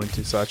grow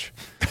into such.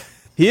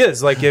 He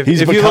is. Like if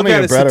He's you look becoming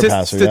at a it better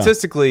passer, yeah.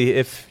 statistically,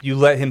 if you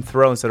let him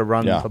throw instead of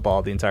run Yeah. the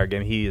ball the entire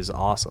game, he is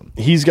awesome.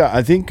 He's got.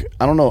 I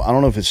don't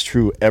know if it's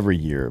true every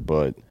year,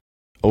 but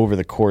over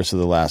the course of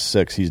the last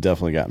 6, he's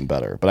definitely gotten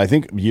better. But I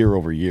think year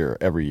over year,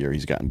 every year,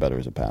 he's gotten better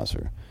as a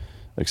passer,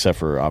 except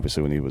for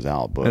obviously when he was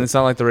out. But And it's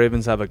not like the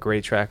Ravens have a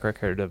great track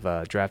record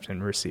of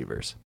drafting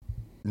receivers.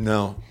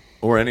 No.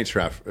 Or any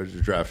draft,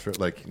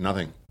 like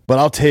nothing. But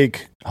I'll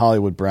take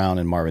Hollywood Brown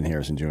and Marvin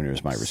Harrison Jr.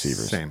 as my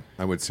receivers. Same.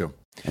 I would too.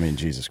 I mean,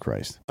 Jesus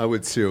Christ. I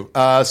would too.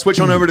 Switch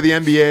on over to the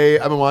NBA.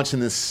 I've been watching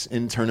this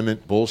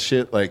in-tournament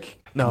bullshit,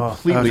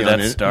 completely After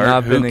that start,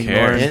 Not who been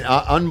cares? ignored.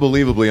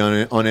 unbelievably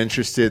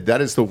uninterested.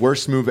 That is the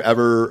worst move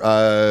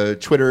ever.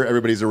 Twitter,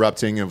 everybody's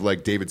erupting of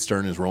David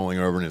Stern is rolling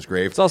over in his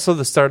grave. It's also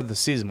the start of the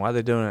season. Why are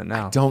they doing it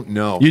now? Don't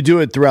know. You do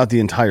it throughout the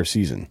entire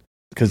season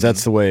because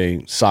that's the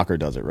way soccer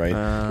does it, right?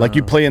 Like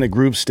you play in a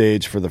group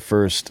stage for the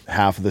first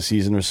half of the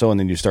season or so, and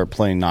then you start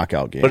playing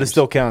knockout games. But it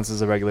still counts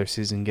as a regular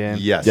season game.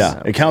 Yes.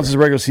 Yeah, it counts as a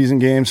regular season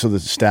game, so the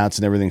stats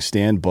and everything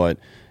stand. But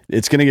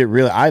it's going to get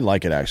really. I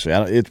like it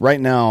actually.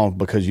 Right now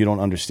because you don't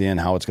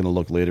understand how it's going to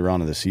look later on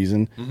in the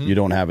season. You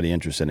don't have any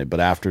interest in it. But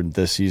after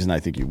this season,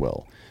 I think you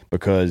will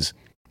because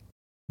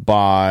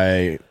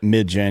by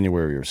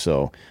mid-January or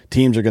so,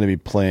 teams are going to be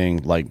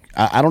playing like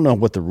I don't know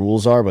what the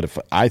rules are, but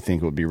I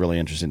think it would be really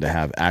interesting to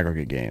have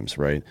aggregate games,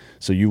 right?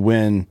 So you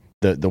win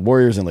the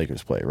Warriors and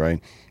Lakers play,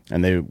 right?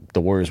 And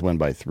the Warriors win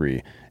by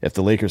 3. If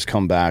the Lakers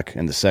come back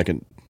in the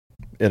second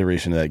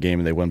iteration of that game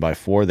and they win by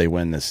 4, they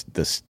win this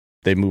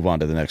they move on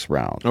to the next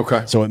round.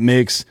 Okay. So it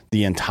makes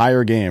the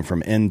entire game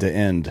from end to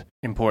end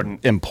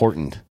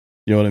Important.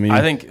 You know what I mean? I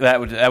think that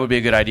would be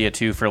a good idea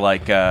too for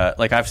like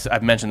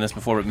I've mentioned this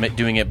before, but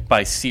doing it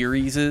by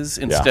series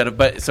instead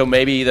of so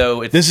maybe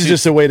though this is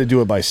just a way to do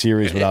it by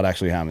series without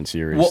actually having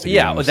series. Well,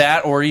 yeah,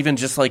 that or even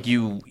just like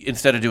you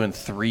instead of doing a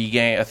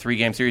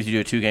 3-game series,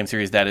 you do a 2-game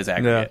series that is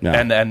aggregate,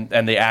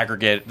 and the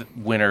aggregate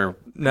winner.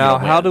 Now,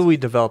 how do we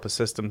develop a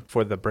system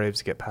for the Braves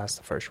to get past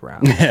the first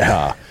round?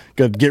 Yeah,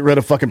 get rid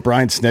of fucking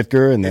Brian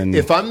Snitker, and then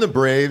if I'm the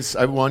Braves,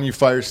 I want you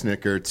fire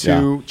Snitker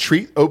to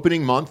treat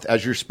opening month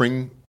as your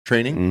spring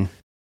training.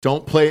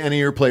 Don't play any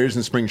of your players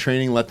in spring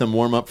training. Let them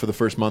warm up for the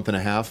first month and a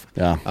half.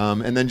 Yeah.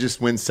 And then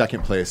just win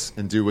second place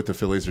and do what the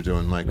Phillies are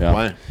doing. Like,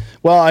 why?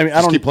 Well, I mean,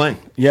 I don't keep playing.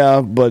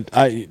 Yeah, but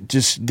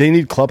they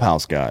need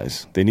clubhouse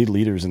guys. They need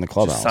leaders in the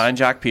clubhouse. Just sign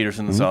Jack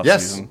Peterson this offseason.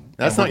 Yes.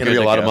 That's not going to be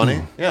a lot of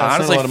money. Yeah,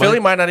 honestly, Philly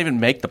might not even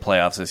make the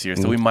playoffs this year,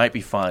 so we might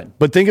be fine.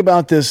 But think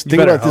about this.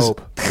 Think about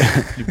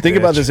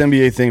this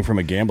NBA thing from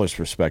a gambler's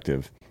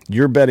perspective.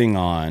 You're betting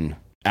on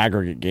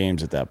aggregate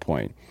games at that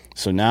point.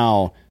 So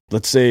now,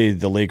 let's say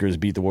the Lakers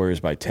beat the Warriors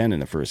by 10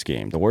 in the first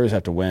game. The Warriors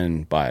have to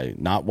win by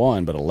not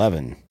 1 but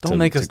 11. Don't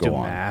make us do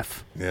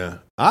math. Yeah.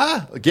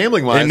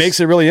 Gambling wise, it makes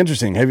it really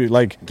interesting.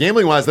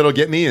 Gambling wise, that'll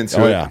get me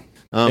into it. Yeah.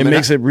 It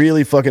makes it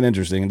really fucking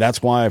interesting. And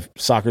that's why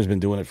soccer's been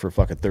doing it for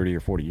fucking 30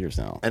 or 40 years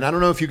now. And I don't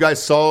know if you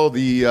guys saw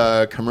the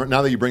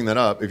now that you bring that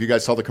up, if you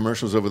guys saw the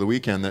commercials over the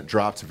weekend that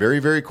dropped very,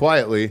 very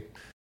quietly.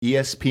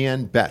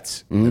 ESPN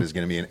Bets. That is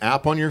going to be an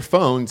app on your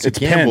phone to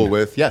gamble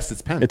with. Yes,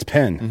 it's Penn. It's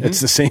Penn. It's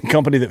the same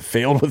company that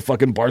failed with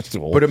fucking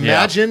Barstool. But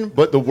imagine,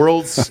 but the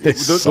world's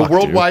the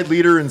worldwide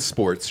leader in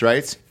sports,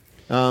 right?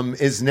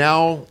 Is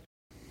now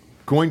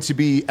going to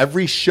be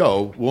every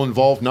show will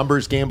involve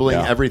numbers, gambling,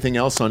 everything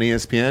else on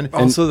ESPN.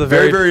 Also, the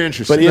very, very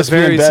interesting. But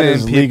ESPN Bet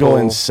is legal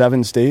in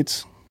 7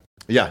 states.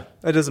 Yeah,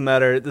 it doesn't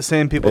matter. The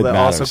same people that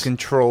also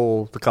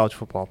control the college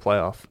football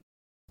playoff.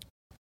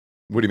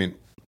 What do you mean?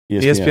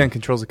 ESPN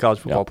controls the college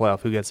football playoff.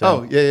 Who gets in?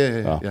 Oh,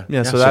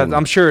 yeah. So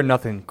I'm sure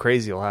nothing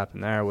crazy will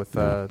happen there with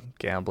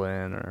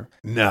gambling or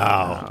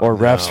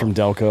refs from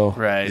Delco.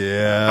 Right.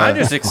 Yeah. I'm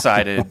just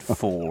excited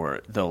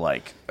for the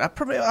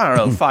probably, I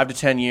don't know, 5 to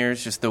 10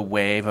 years, just the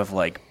wave of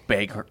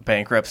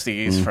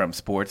bankruptcies from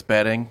sports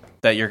betting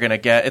that you're gonna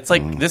get. It's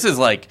like this is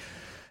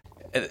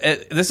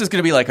this is going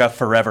to be like a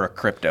forever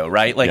crypto,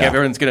 right?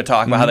 Everyone's going to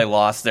talk about how they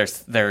lost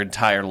their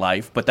entire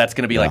life, but that's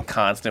going to be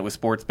constant with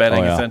sports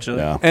betting, essentially.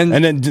 Yeah. And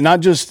then not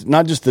just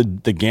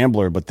the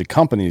gambler, but the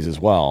companies as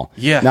well.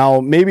 Yeah.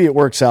 Now maybe it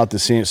works out the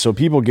same. So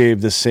people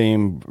gave the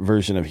same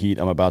version of heat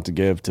I'm about to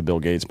give to Bill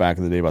Gates back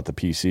in the day about the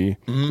PC.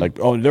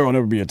 There will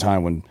never be a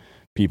time when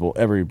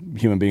every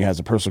human being has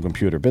a personal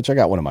computer. Bitch, I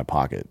got one in my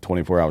pocket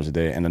 24 hours a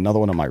day and another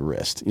one on my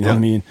wrist. You know what I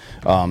mean?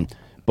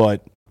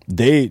 But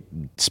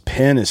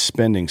Penn is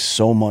spending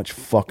so much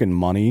fucking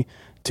money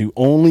to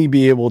only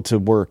be able to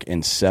work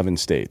in 7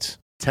 states.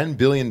 $10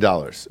 billion.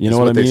 You know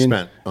what I mean? They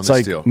spent on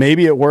this deal.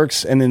 Maybe it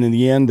works, and then in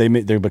the end, they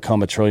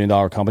become $1 trillion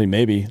company.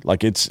 Maybe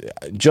it's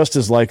just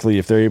as likely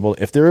if they're able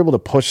to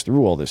push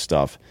through all this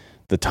stuff.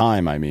 The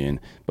time,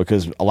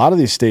 because a lot of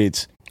these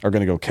states are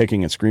going to go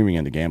kicking and screaming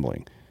into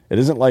gambling. It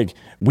isn't like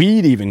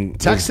weed even...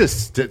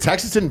 Texas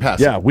didn't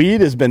pass it. Yeah,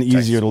 weed has been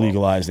easier to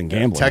legalize than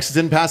gambling. Texas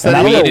didn't pass that.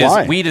 I don't know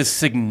why. Weed is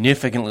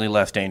significantly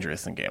less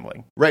dangerous than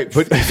gambling. Right,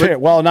 but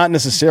well, not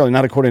necessarily.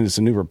 Not according to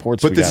some new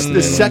reports. But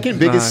the second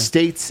biggest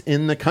states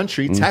in the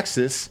country,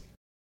 Texas,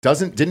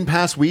 didn't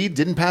pass weed,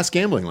 didn't pass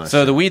gambling last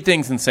year. So the weed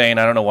thing's insane.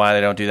 I don't know why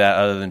they don't do that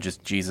other than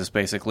just Jesus,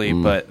 basically.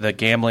 But the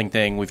gambling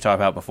thing we've talked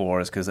about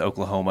before is because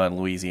Oklahoma and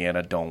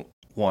Louisiana don't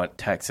want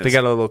Texas. They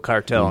got a little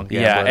cartel.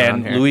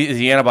 And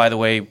Louisiana, by the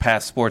way,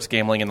 passed sports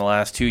gambling in the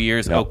last 2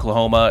 years. Yep.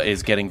 Oklahoma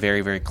is getting very,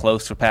 very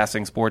close to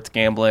passing sports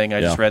gambling. I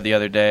just read the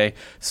other day.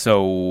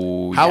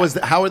 So how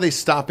are they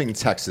stopping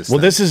Texas? Well,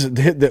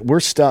 we're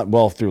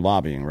stopped through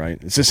lobbying, right?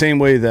 It's the same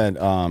way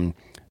that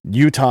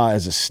Utah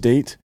as a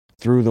state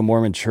through the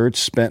Mormon Church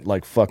spent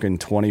like fucking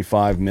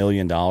 $25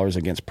 million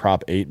against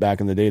Prop 8 back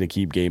in the day to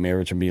keep gay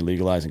marriage from being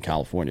legalized in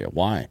California.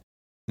 Why?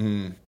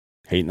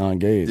 Hating on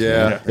gays.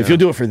 Yeah. If you'll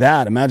do it for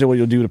that, imagine what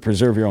you'll do to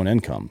preserve your own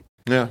income.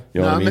 Yeah.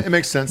 You know what I mean? It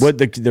makes sense. But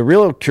the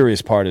real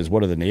curious part is,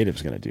 what are the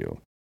natives going to do?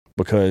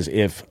 Because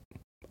if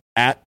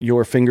at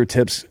your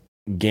fingertips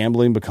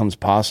gambling becomes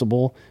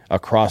possible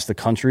across the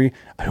country,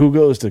 who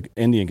goes to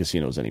Indian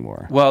casinos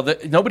anymore? Well,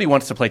 nobody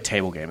wants to play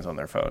table games on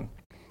their phone.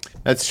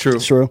 That's true.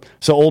 It's true.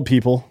 So old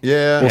people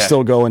will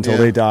still go until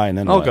they die, and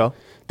then I'll go.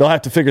 They'll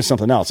have to figure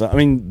something else. I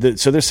mean,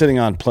 so they're sitting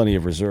on plenty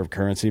of reserve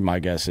currency. My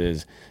guess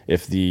is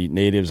if the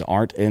natives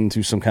aren't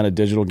into some kind of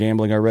digital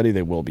gambling already,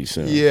 they will be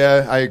soon.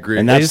 Yeah, I agree.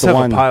 And they that's just the have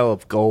one, a pile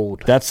of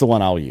gold. That's the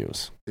one I'll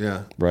use.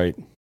 Yeah. Right?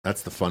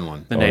 That's the fun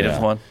one. The native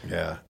one?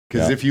 Yeah.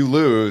 Because if you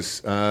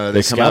lose, they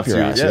come scalp out to your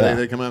you. ass, Yeah, yeah.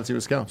 They come out to you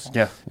with scalps.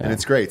 Yeah. And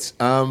it's great.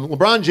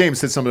 LeBron James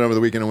said something over the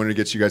weekend. I wanted to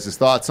get you guys'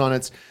 thoughts on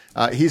it.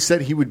 He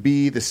said he would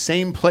be the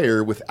same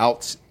player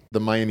without the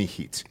Miami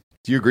Heat.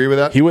 Do you agree with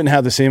that? He wouldn't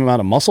have the same amount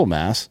of muscle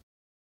mass.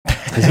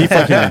 Because he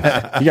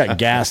got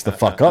gassed the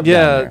fuck up.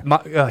 Yeah,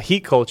 down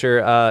heat culture.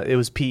 It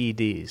was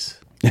PEDs.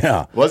 there.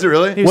 Yeah. Was it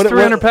really? He was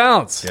 300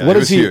 pounds. Yeah, What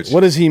it does was huge. What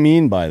does he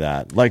mean by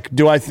that? Like,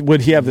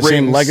 would he have the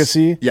same Rings.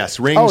 legacy? Yes,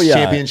 rings,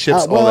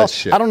 championships, all that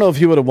shit. I don't know if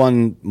he would have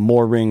won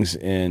more rings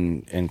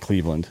in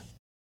Cleveland,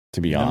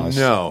 to be honest.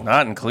 No.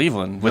 Not in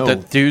Cleveland with No. the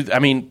dude. I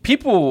mean,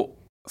 people.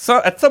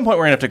 So at some point,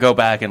 we're gonna have to go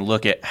back and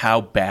look at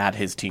how bad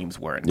his teams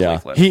were in Yeah,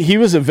 Cleveland. he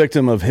was a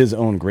victim of his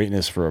own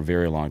greatness for a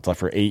very long time,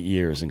 for 8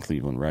 years in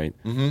Cleveland, right?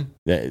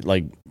 Mm-hmm.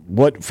 Like,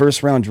 what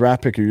first round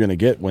draft pick are you going to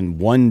get when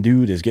one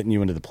dude is getting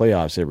you into the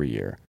playoffs every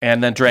year?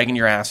 and then dragging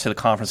your ass to the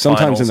conference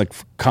Sometimes finals. in the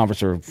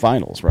conference or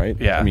finals, right?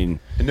 Yeah. I mean,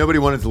 And nobody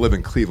wanted to live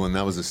in Cleveland.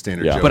 That was a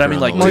standard Yeah. joke. But I mean,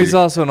 around like, the Well, league. he's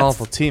also an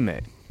awful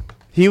teammate.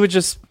 He would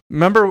just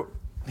remember.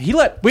 he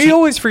let We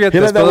always forget He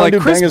this, let that but one like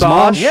dude Chris bang his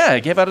mom? Bosh. yeah,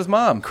 he gave out his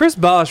mom. Chris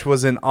Bosh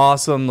was an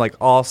awesome, like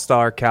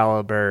all-star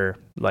caliber,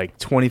 like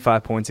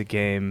 25 points a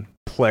game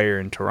player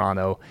in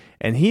Toronto,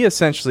 and he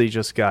essentially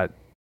just got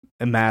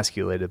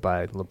emasculated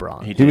by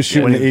LeBron. he was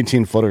shooting When he-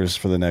 18-footers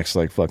for the next,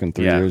 like, fucking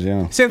 3 Yeah. years,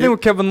 yeah. Same thing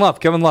with Kevin Love.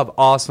 Kevin Love,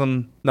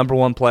 awesome number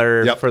one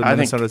player Yep. for the I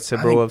think Minnesota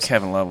Timberwolves.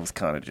 Kevin Love was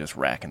kind of just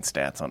racking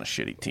stats on a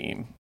shitty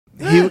team.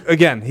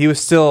 He was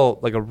still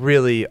like a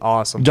really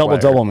awesome player.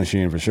 Double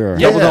machine for sure.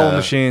 Yeah. Double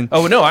machine.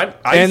 Oh no, I used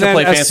And to then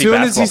play as fantasy soon as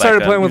basketball he started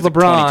back then. playing with He was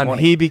LeBron,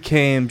 2020. he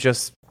became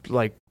just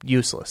like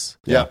useless.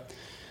 Yeah.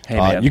 Hey,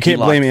 man, You can't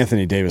he blame locked-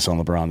 Anthony Davis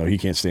on LeBron, though. He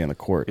can't stay on the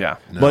court. Yeah.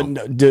 But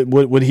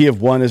would he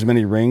have won as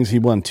many rings? He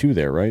won 2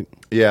 there, right?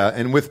 Yeah,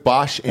 and with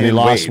Bosh and, And he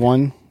lost Wade.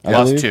 one. I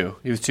Lost believe? 2.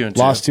 He was 2 and 2.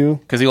 Lost 2?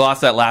 Because he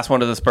lost that last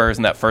one to the Spurs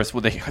and that first.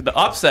 The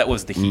upset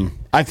was the Heat.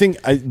 I think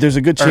there's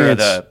a good Or chance.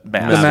 the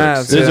Mavs. The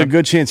Mavs. There's Yeah. a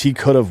good chance he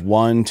could have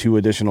won 2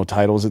 additional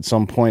titles at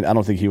some point. I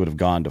don't think he would have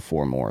gone to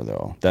 4 more,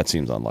 though. That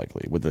seems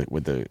unlikely. If Not he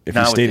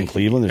with stayed the in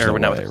Cleveland, there's Heat. no Or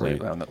not way, with the right?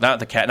 Cleveland. Not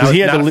the cat. 'Cause Not, he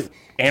had to not li-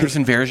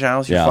 Anderson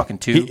Varejão's. You're fucking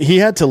 2. He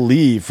had to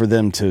leave for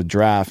them to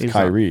draft He was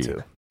on Kyrie.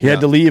 2. He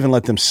had to leave and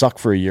let them suck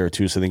for a year or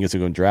 2 so they get to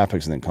go draft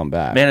picks and then come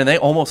back. Man, and they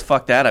almost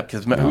fucked that up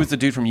because who was the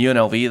dude from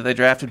UNLV that they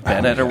drafted?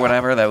 Bennett or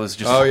whatever? That was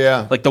just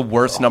like the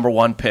worst number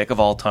 1 pick of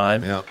all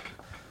time. Yeah.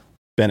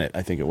 Bennett,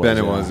 I think it was.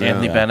 Bennett yeah. was, yeah.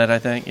 Anthony Bennett, I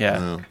think.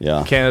 Yeah.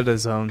 Yeah.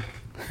 Canada's own.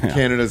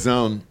 Canada's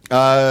own.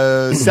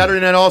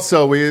 Saturday night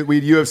also, we had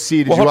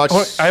UFC. Did you watch?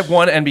 I have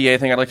one NBA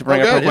thing I'd like to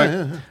bring up real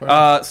good,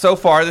 quick. So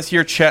far this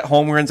year, Chet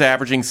Holmgren's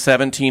averaging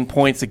 17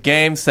 points a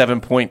game,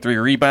 7.3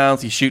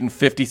 rebounds. He's shooting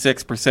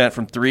 56%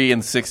 from 3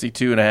 and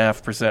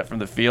 62.5% from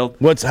the field.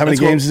 How many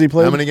games has he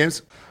played? How many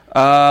games?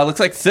 Looks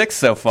like 6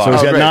 so far. So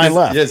he's got great. 9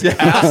 left. Yes, yeah.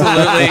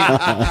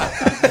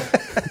 Absolutely.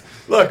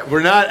 Look,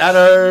 we're not at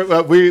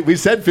our. We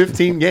said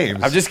 15 games.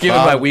 I'm just giving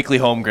my weekly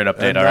Holmgren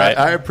update, And all right?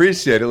 I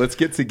appreciate it. Let's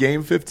get to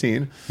game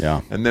 15.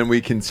 Yeah. And then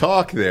we can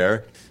talk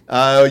there.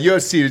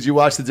 UFC, did you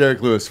watch the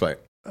Derek Lewis fight?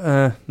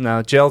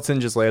 No, Gelatin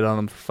just laid on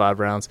him for 5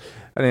 rounds.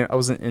 I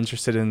wasn't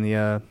interested in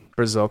the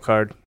Brazil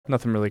card.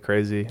 Nothing really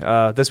crazy.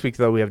 This week,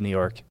 though, we have New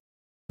York.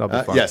 That'll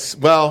be fun. Yes.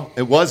 Well,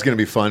 it was going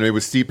to be fun. It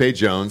was Stipe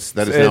Jones.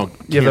 That is now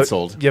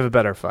canceled. You have a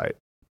better fight.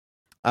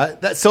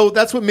 So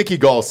that's what Mickey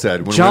Gall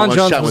said when John we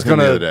Jones chat was with him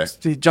the going other day.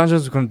 to. John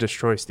Jones was going to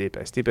destroy Stipe.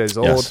 Stipe is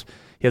old. Yes.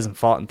 He hasn't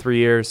fought in 3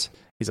 years.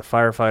 He's a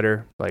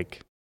firefighter.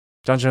 Like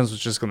John Jones was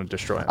just going to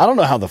destroy him. I don't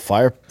know how the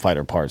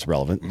firefighter part's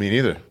relevant. Me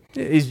neither.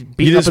 He's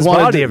beating up his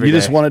body every day. You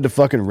just wanted to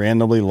fucking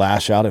randomly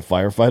lash out at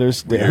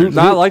firefighters?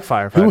 Not like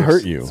firefighters. Who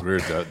hurt you? It's weird,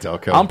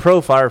 Delco. I'm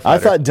pro firefighter. I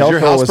thought your Delco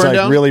house was burn like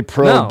down? really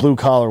pro No. blue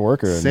collar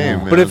worker. Same,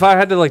 No. man. But if I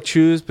had to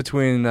choose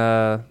between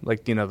the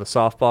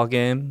softball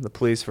game, the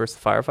police versus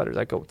the firefighters,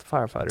 I'd go with the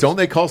firefighters. Don't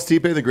they call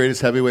Stipe the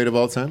greatest heavyweight of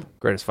all time?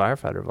 Greatest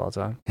firefighter of all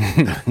time.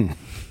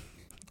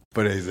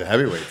 But he's a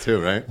heavyweight too,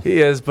 right?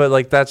 He is,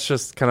 but that's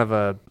just kind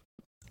of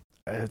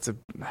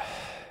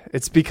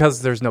it's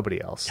because there's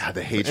nobody else. God,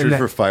 the hatred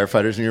for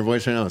firefighters in your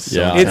voice right now is so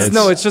Yeah. intense.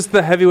 It's just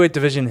the heavyweight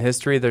division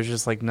history. There's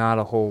just not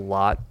a whole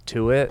lot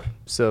to it.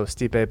 So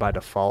Stipe by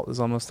default is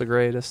almost the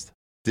greatest.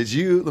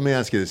 Let me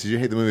ask you this. Did you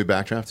hate the movie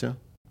Backdraft too?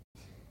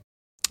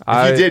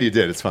 I If you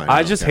did. It's fine.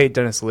 I just Okay. hate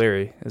Dennis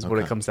Leary is what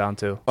it comes down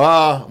to.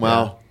 Oh,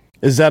 well.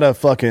 Is that a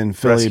fucking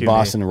Rescue Me.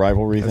 Philly-Boston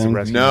rivalry That's a thing?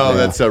 rescue No, Yeah.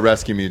 that's a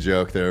Rescue Me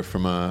joke there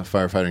from a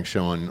firefighting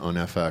show on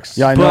FX.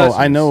 Yeah, But-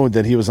 I know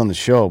that he was on the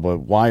show, but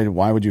why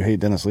would you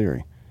hate Dennis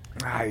Leary?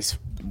 He's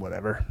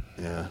whatever.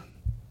 Yeah.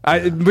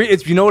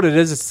 It's you know what it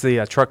is? It's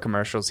the truck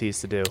commercials he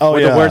used to do. Oh,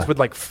 where yeah. the words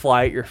would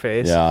fly at your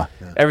face. Yeah.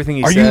 Everything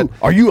he said.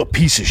 Are you a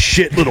piece of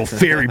shit little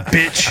fairy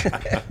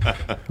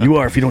bitch? You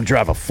are if you don't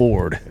drive a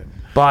Ford.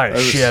 Buy a It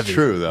was Chevy.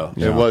 true, though.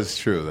 Yeah. It was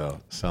true, though.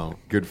 So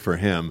good for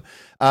him.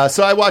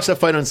 So I watched that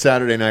fight on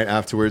Saturday night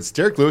afterwards.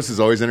 Derek Lewis is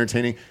always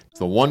entertaining. It's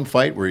the one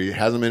fight where he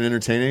hasn't been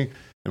entertaining.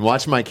 And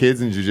watching my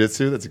kids in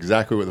jiu-jitsu, that's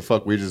exactly what the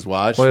fuck we just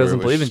watched. Well, he where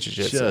doesn't it was believe in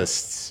jiu-jitsu.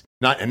 Just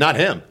not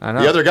him. I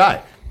know. The other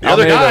guy. The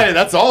Almeida. other guy,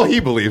 that's all he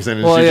believes in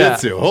is Well,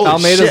 jiu-jitsu. yeah. Holy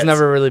Almeida's shit.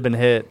 never really been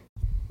hit.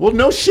 Well,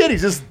 no shit. He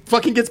just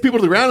fucking gets people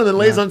to the ground and then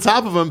lays on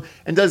top of them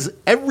and does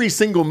every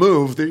single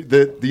move.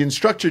 The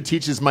instructor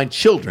teaches my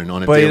children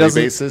on a daily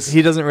basis.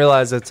 He doesn't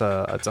realize it's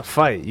a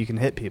fight. You can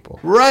hit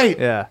people. Right.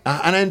 Yeah.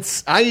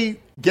 I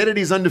get it.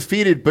 He's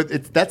undefeated,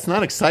 but that's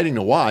not exciting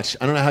to watch.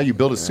 I don't know how you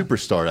build a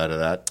superstar out of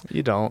that.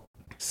 You don't.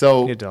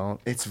 So You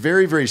don't. It's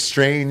very, very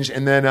strange.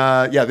 And then,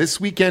 this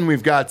weekend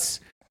we've got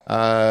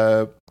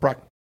Prochaska.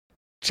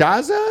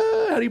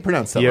 How do you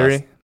pronounce that?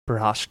 Yuri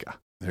Prochazka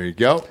There you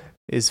go.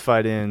 is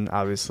fighting,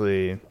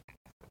 obviously,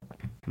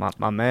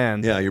 my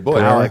man. Yeah, your boy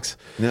Alex.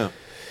 Yeah.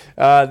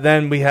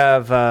 Then we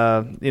have,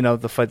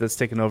 the fight that's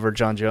taken over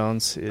John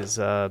Jones is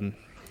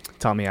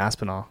Tommy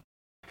Aspinall.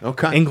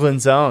 Okay.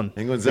 England's own.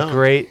 England's the own.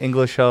 great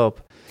English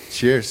hope.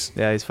 Cheers.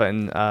 Yeah, he's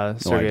fighting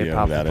Sergey idea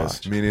who that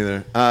Pavlovich. is. Me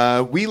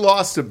neither. We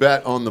lost a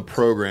bet on the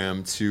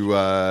program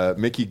to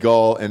Mickey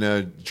Gall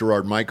and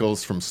Gerard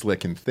Michaels from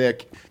Slick and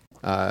Thick.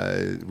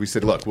 We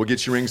said, look, we'll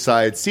get you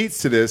ringside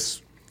seats to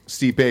this.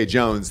 Stipe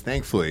Jones,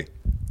 thankfully,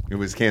 it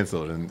was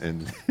canceled,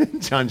 and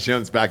John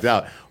Jones backed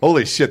out.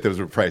 Holy shit, those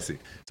were pricey.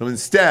 So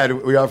instead,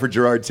 we offered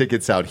Gerard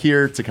tickets out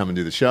here to come and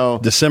do the show.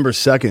 December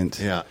 2nd.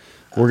 Yeah.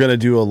 We're going to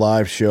do a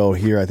live show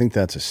here. I think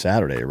that's a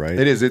Saturday, right?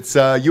 It is. It's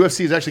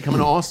UFC is actually coming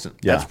to Austin.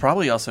 Yeah. That's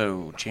probably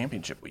also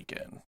championship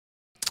weekend.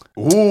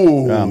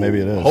 Ooh. Yeah, maybe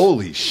it is.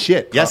 Holy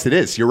shit. Yes, it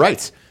is. You're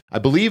right. I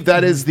believe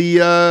that is the,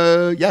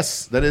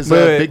 that is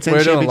Wait, Big Ten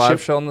we're doing a Championship.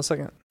 live show in the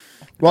second?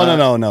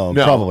 Well, no,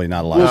 probably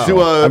not a live We'll show.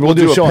 do a, I mean, we'll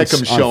do a show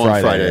pick'em show on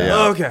Friday. Yeah.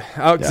 Oh, okay.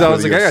 Because Yeah. I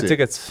was like, I got UFC.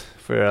 tickets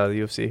for the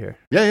UFC here.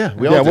 Yeah.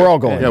 We're all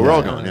going. Yeah, we're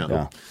all going.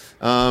 Yeah.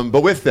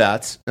 But with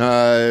that,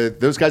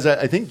 those guys,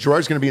 I think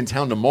Gerard's going to be in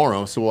town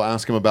tomorrow, so we'll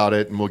ask him about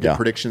it, and we'll get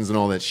predictions and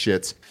all that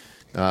shit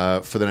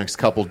for the next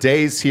couple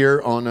days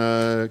here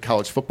on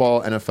college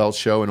football, NFL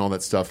show, and all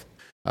that stuff.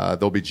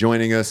 They'll be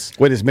joining us.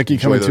 Wait, is Mickey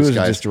coming Enjoy too, or those is it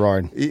guys. just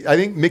Gerard? I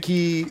think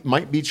Mickey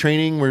might be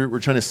training. We're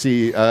trying to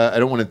see. I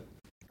don't want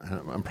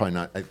to. I'm probably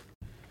not.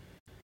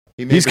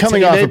 He's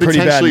coming off a pretty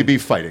potentially bad. be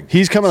fighting.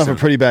 He's coming off soon. a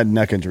pretty bad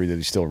neck injury that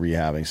he's still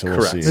rehabbing. So we'll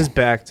Correct. see. His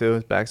back, too.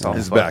 His back's all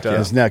His fucked back, up. yeah.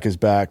 His neck, his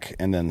back,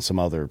 and then some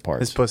other parts.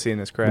 His pussy and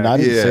his crack. No, I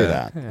didn't say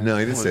Yeah. that, No,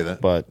 he didn't say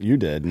that. but you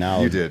did.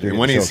 Now You did. you're And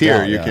when getting he's choked here,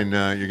 out, you yeah.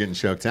 can you're getting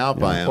choked out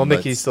by him. Well, but-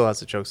 Mickey still has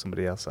to choke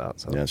somebody else out.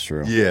 So. Yeah, that's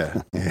true.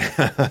 Yeah.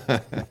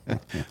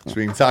 So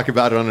we can talk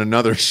about it on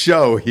another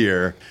show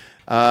here.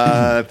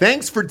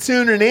 Thanks for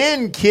tuning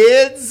in,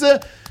 kids.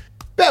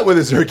 Bet with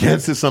us or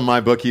against us on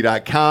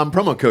mybookie.com.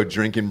 Promo code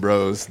Drinking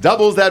Bros.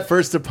 Doubles that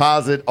first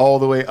deposit all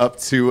the way up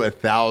to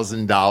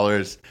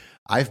 $1,000.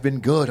 I've been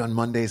good on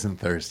Mondays and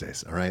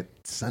Thursdays, all right?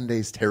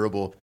 Sunday's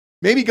terrible.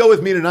 Maybe go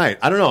with me tonight.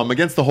 I don't know. I'm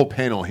against the whole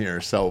panel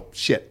here, so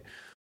shit.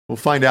 We'll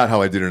find out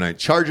how I do tonight.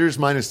 Chargers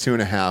minus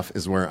 2.5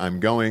 is where I'm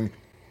going.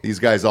 These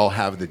guys all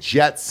have the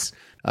Jets.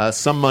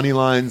 Some money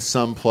lines,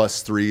 some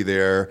 +3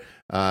 there.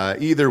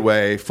 Either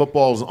way,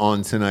 football's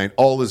on tonight.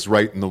 All is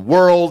right in the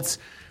world.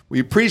 We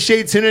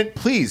appreciate tuning in.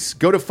 Please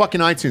go to fucking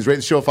iTunes, rate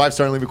the show a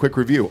 5-star, and leave a quick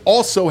review.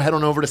 Also, head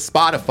on over to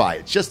Spotify.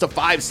 It's just a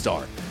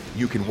 5-star.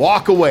 You can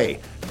walk away.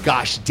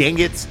 Gosh dang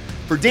it.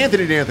 For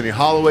D'Anthony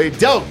Holloway,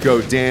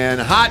 Delco Dan,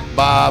 Hot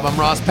Bob, I'm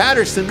Ross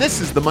Patterson. This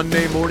is the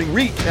Monday Morning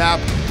Recap.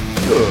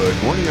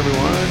 Good morning,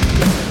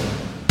 everyone.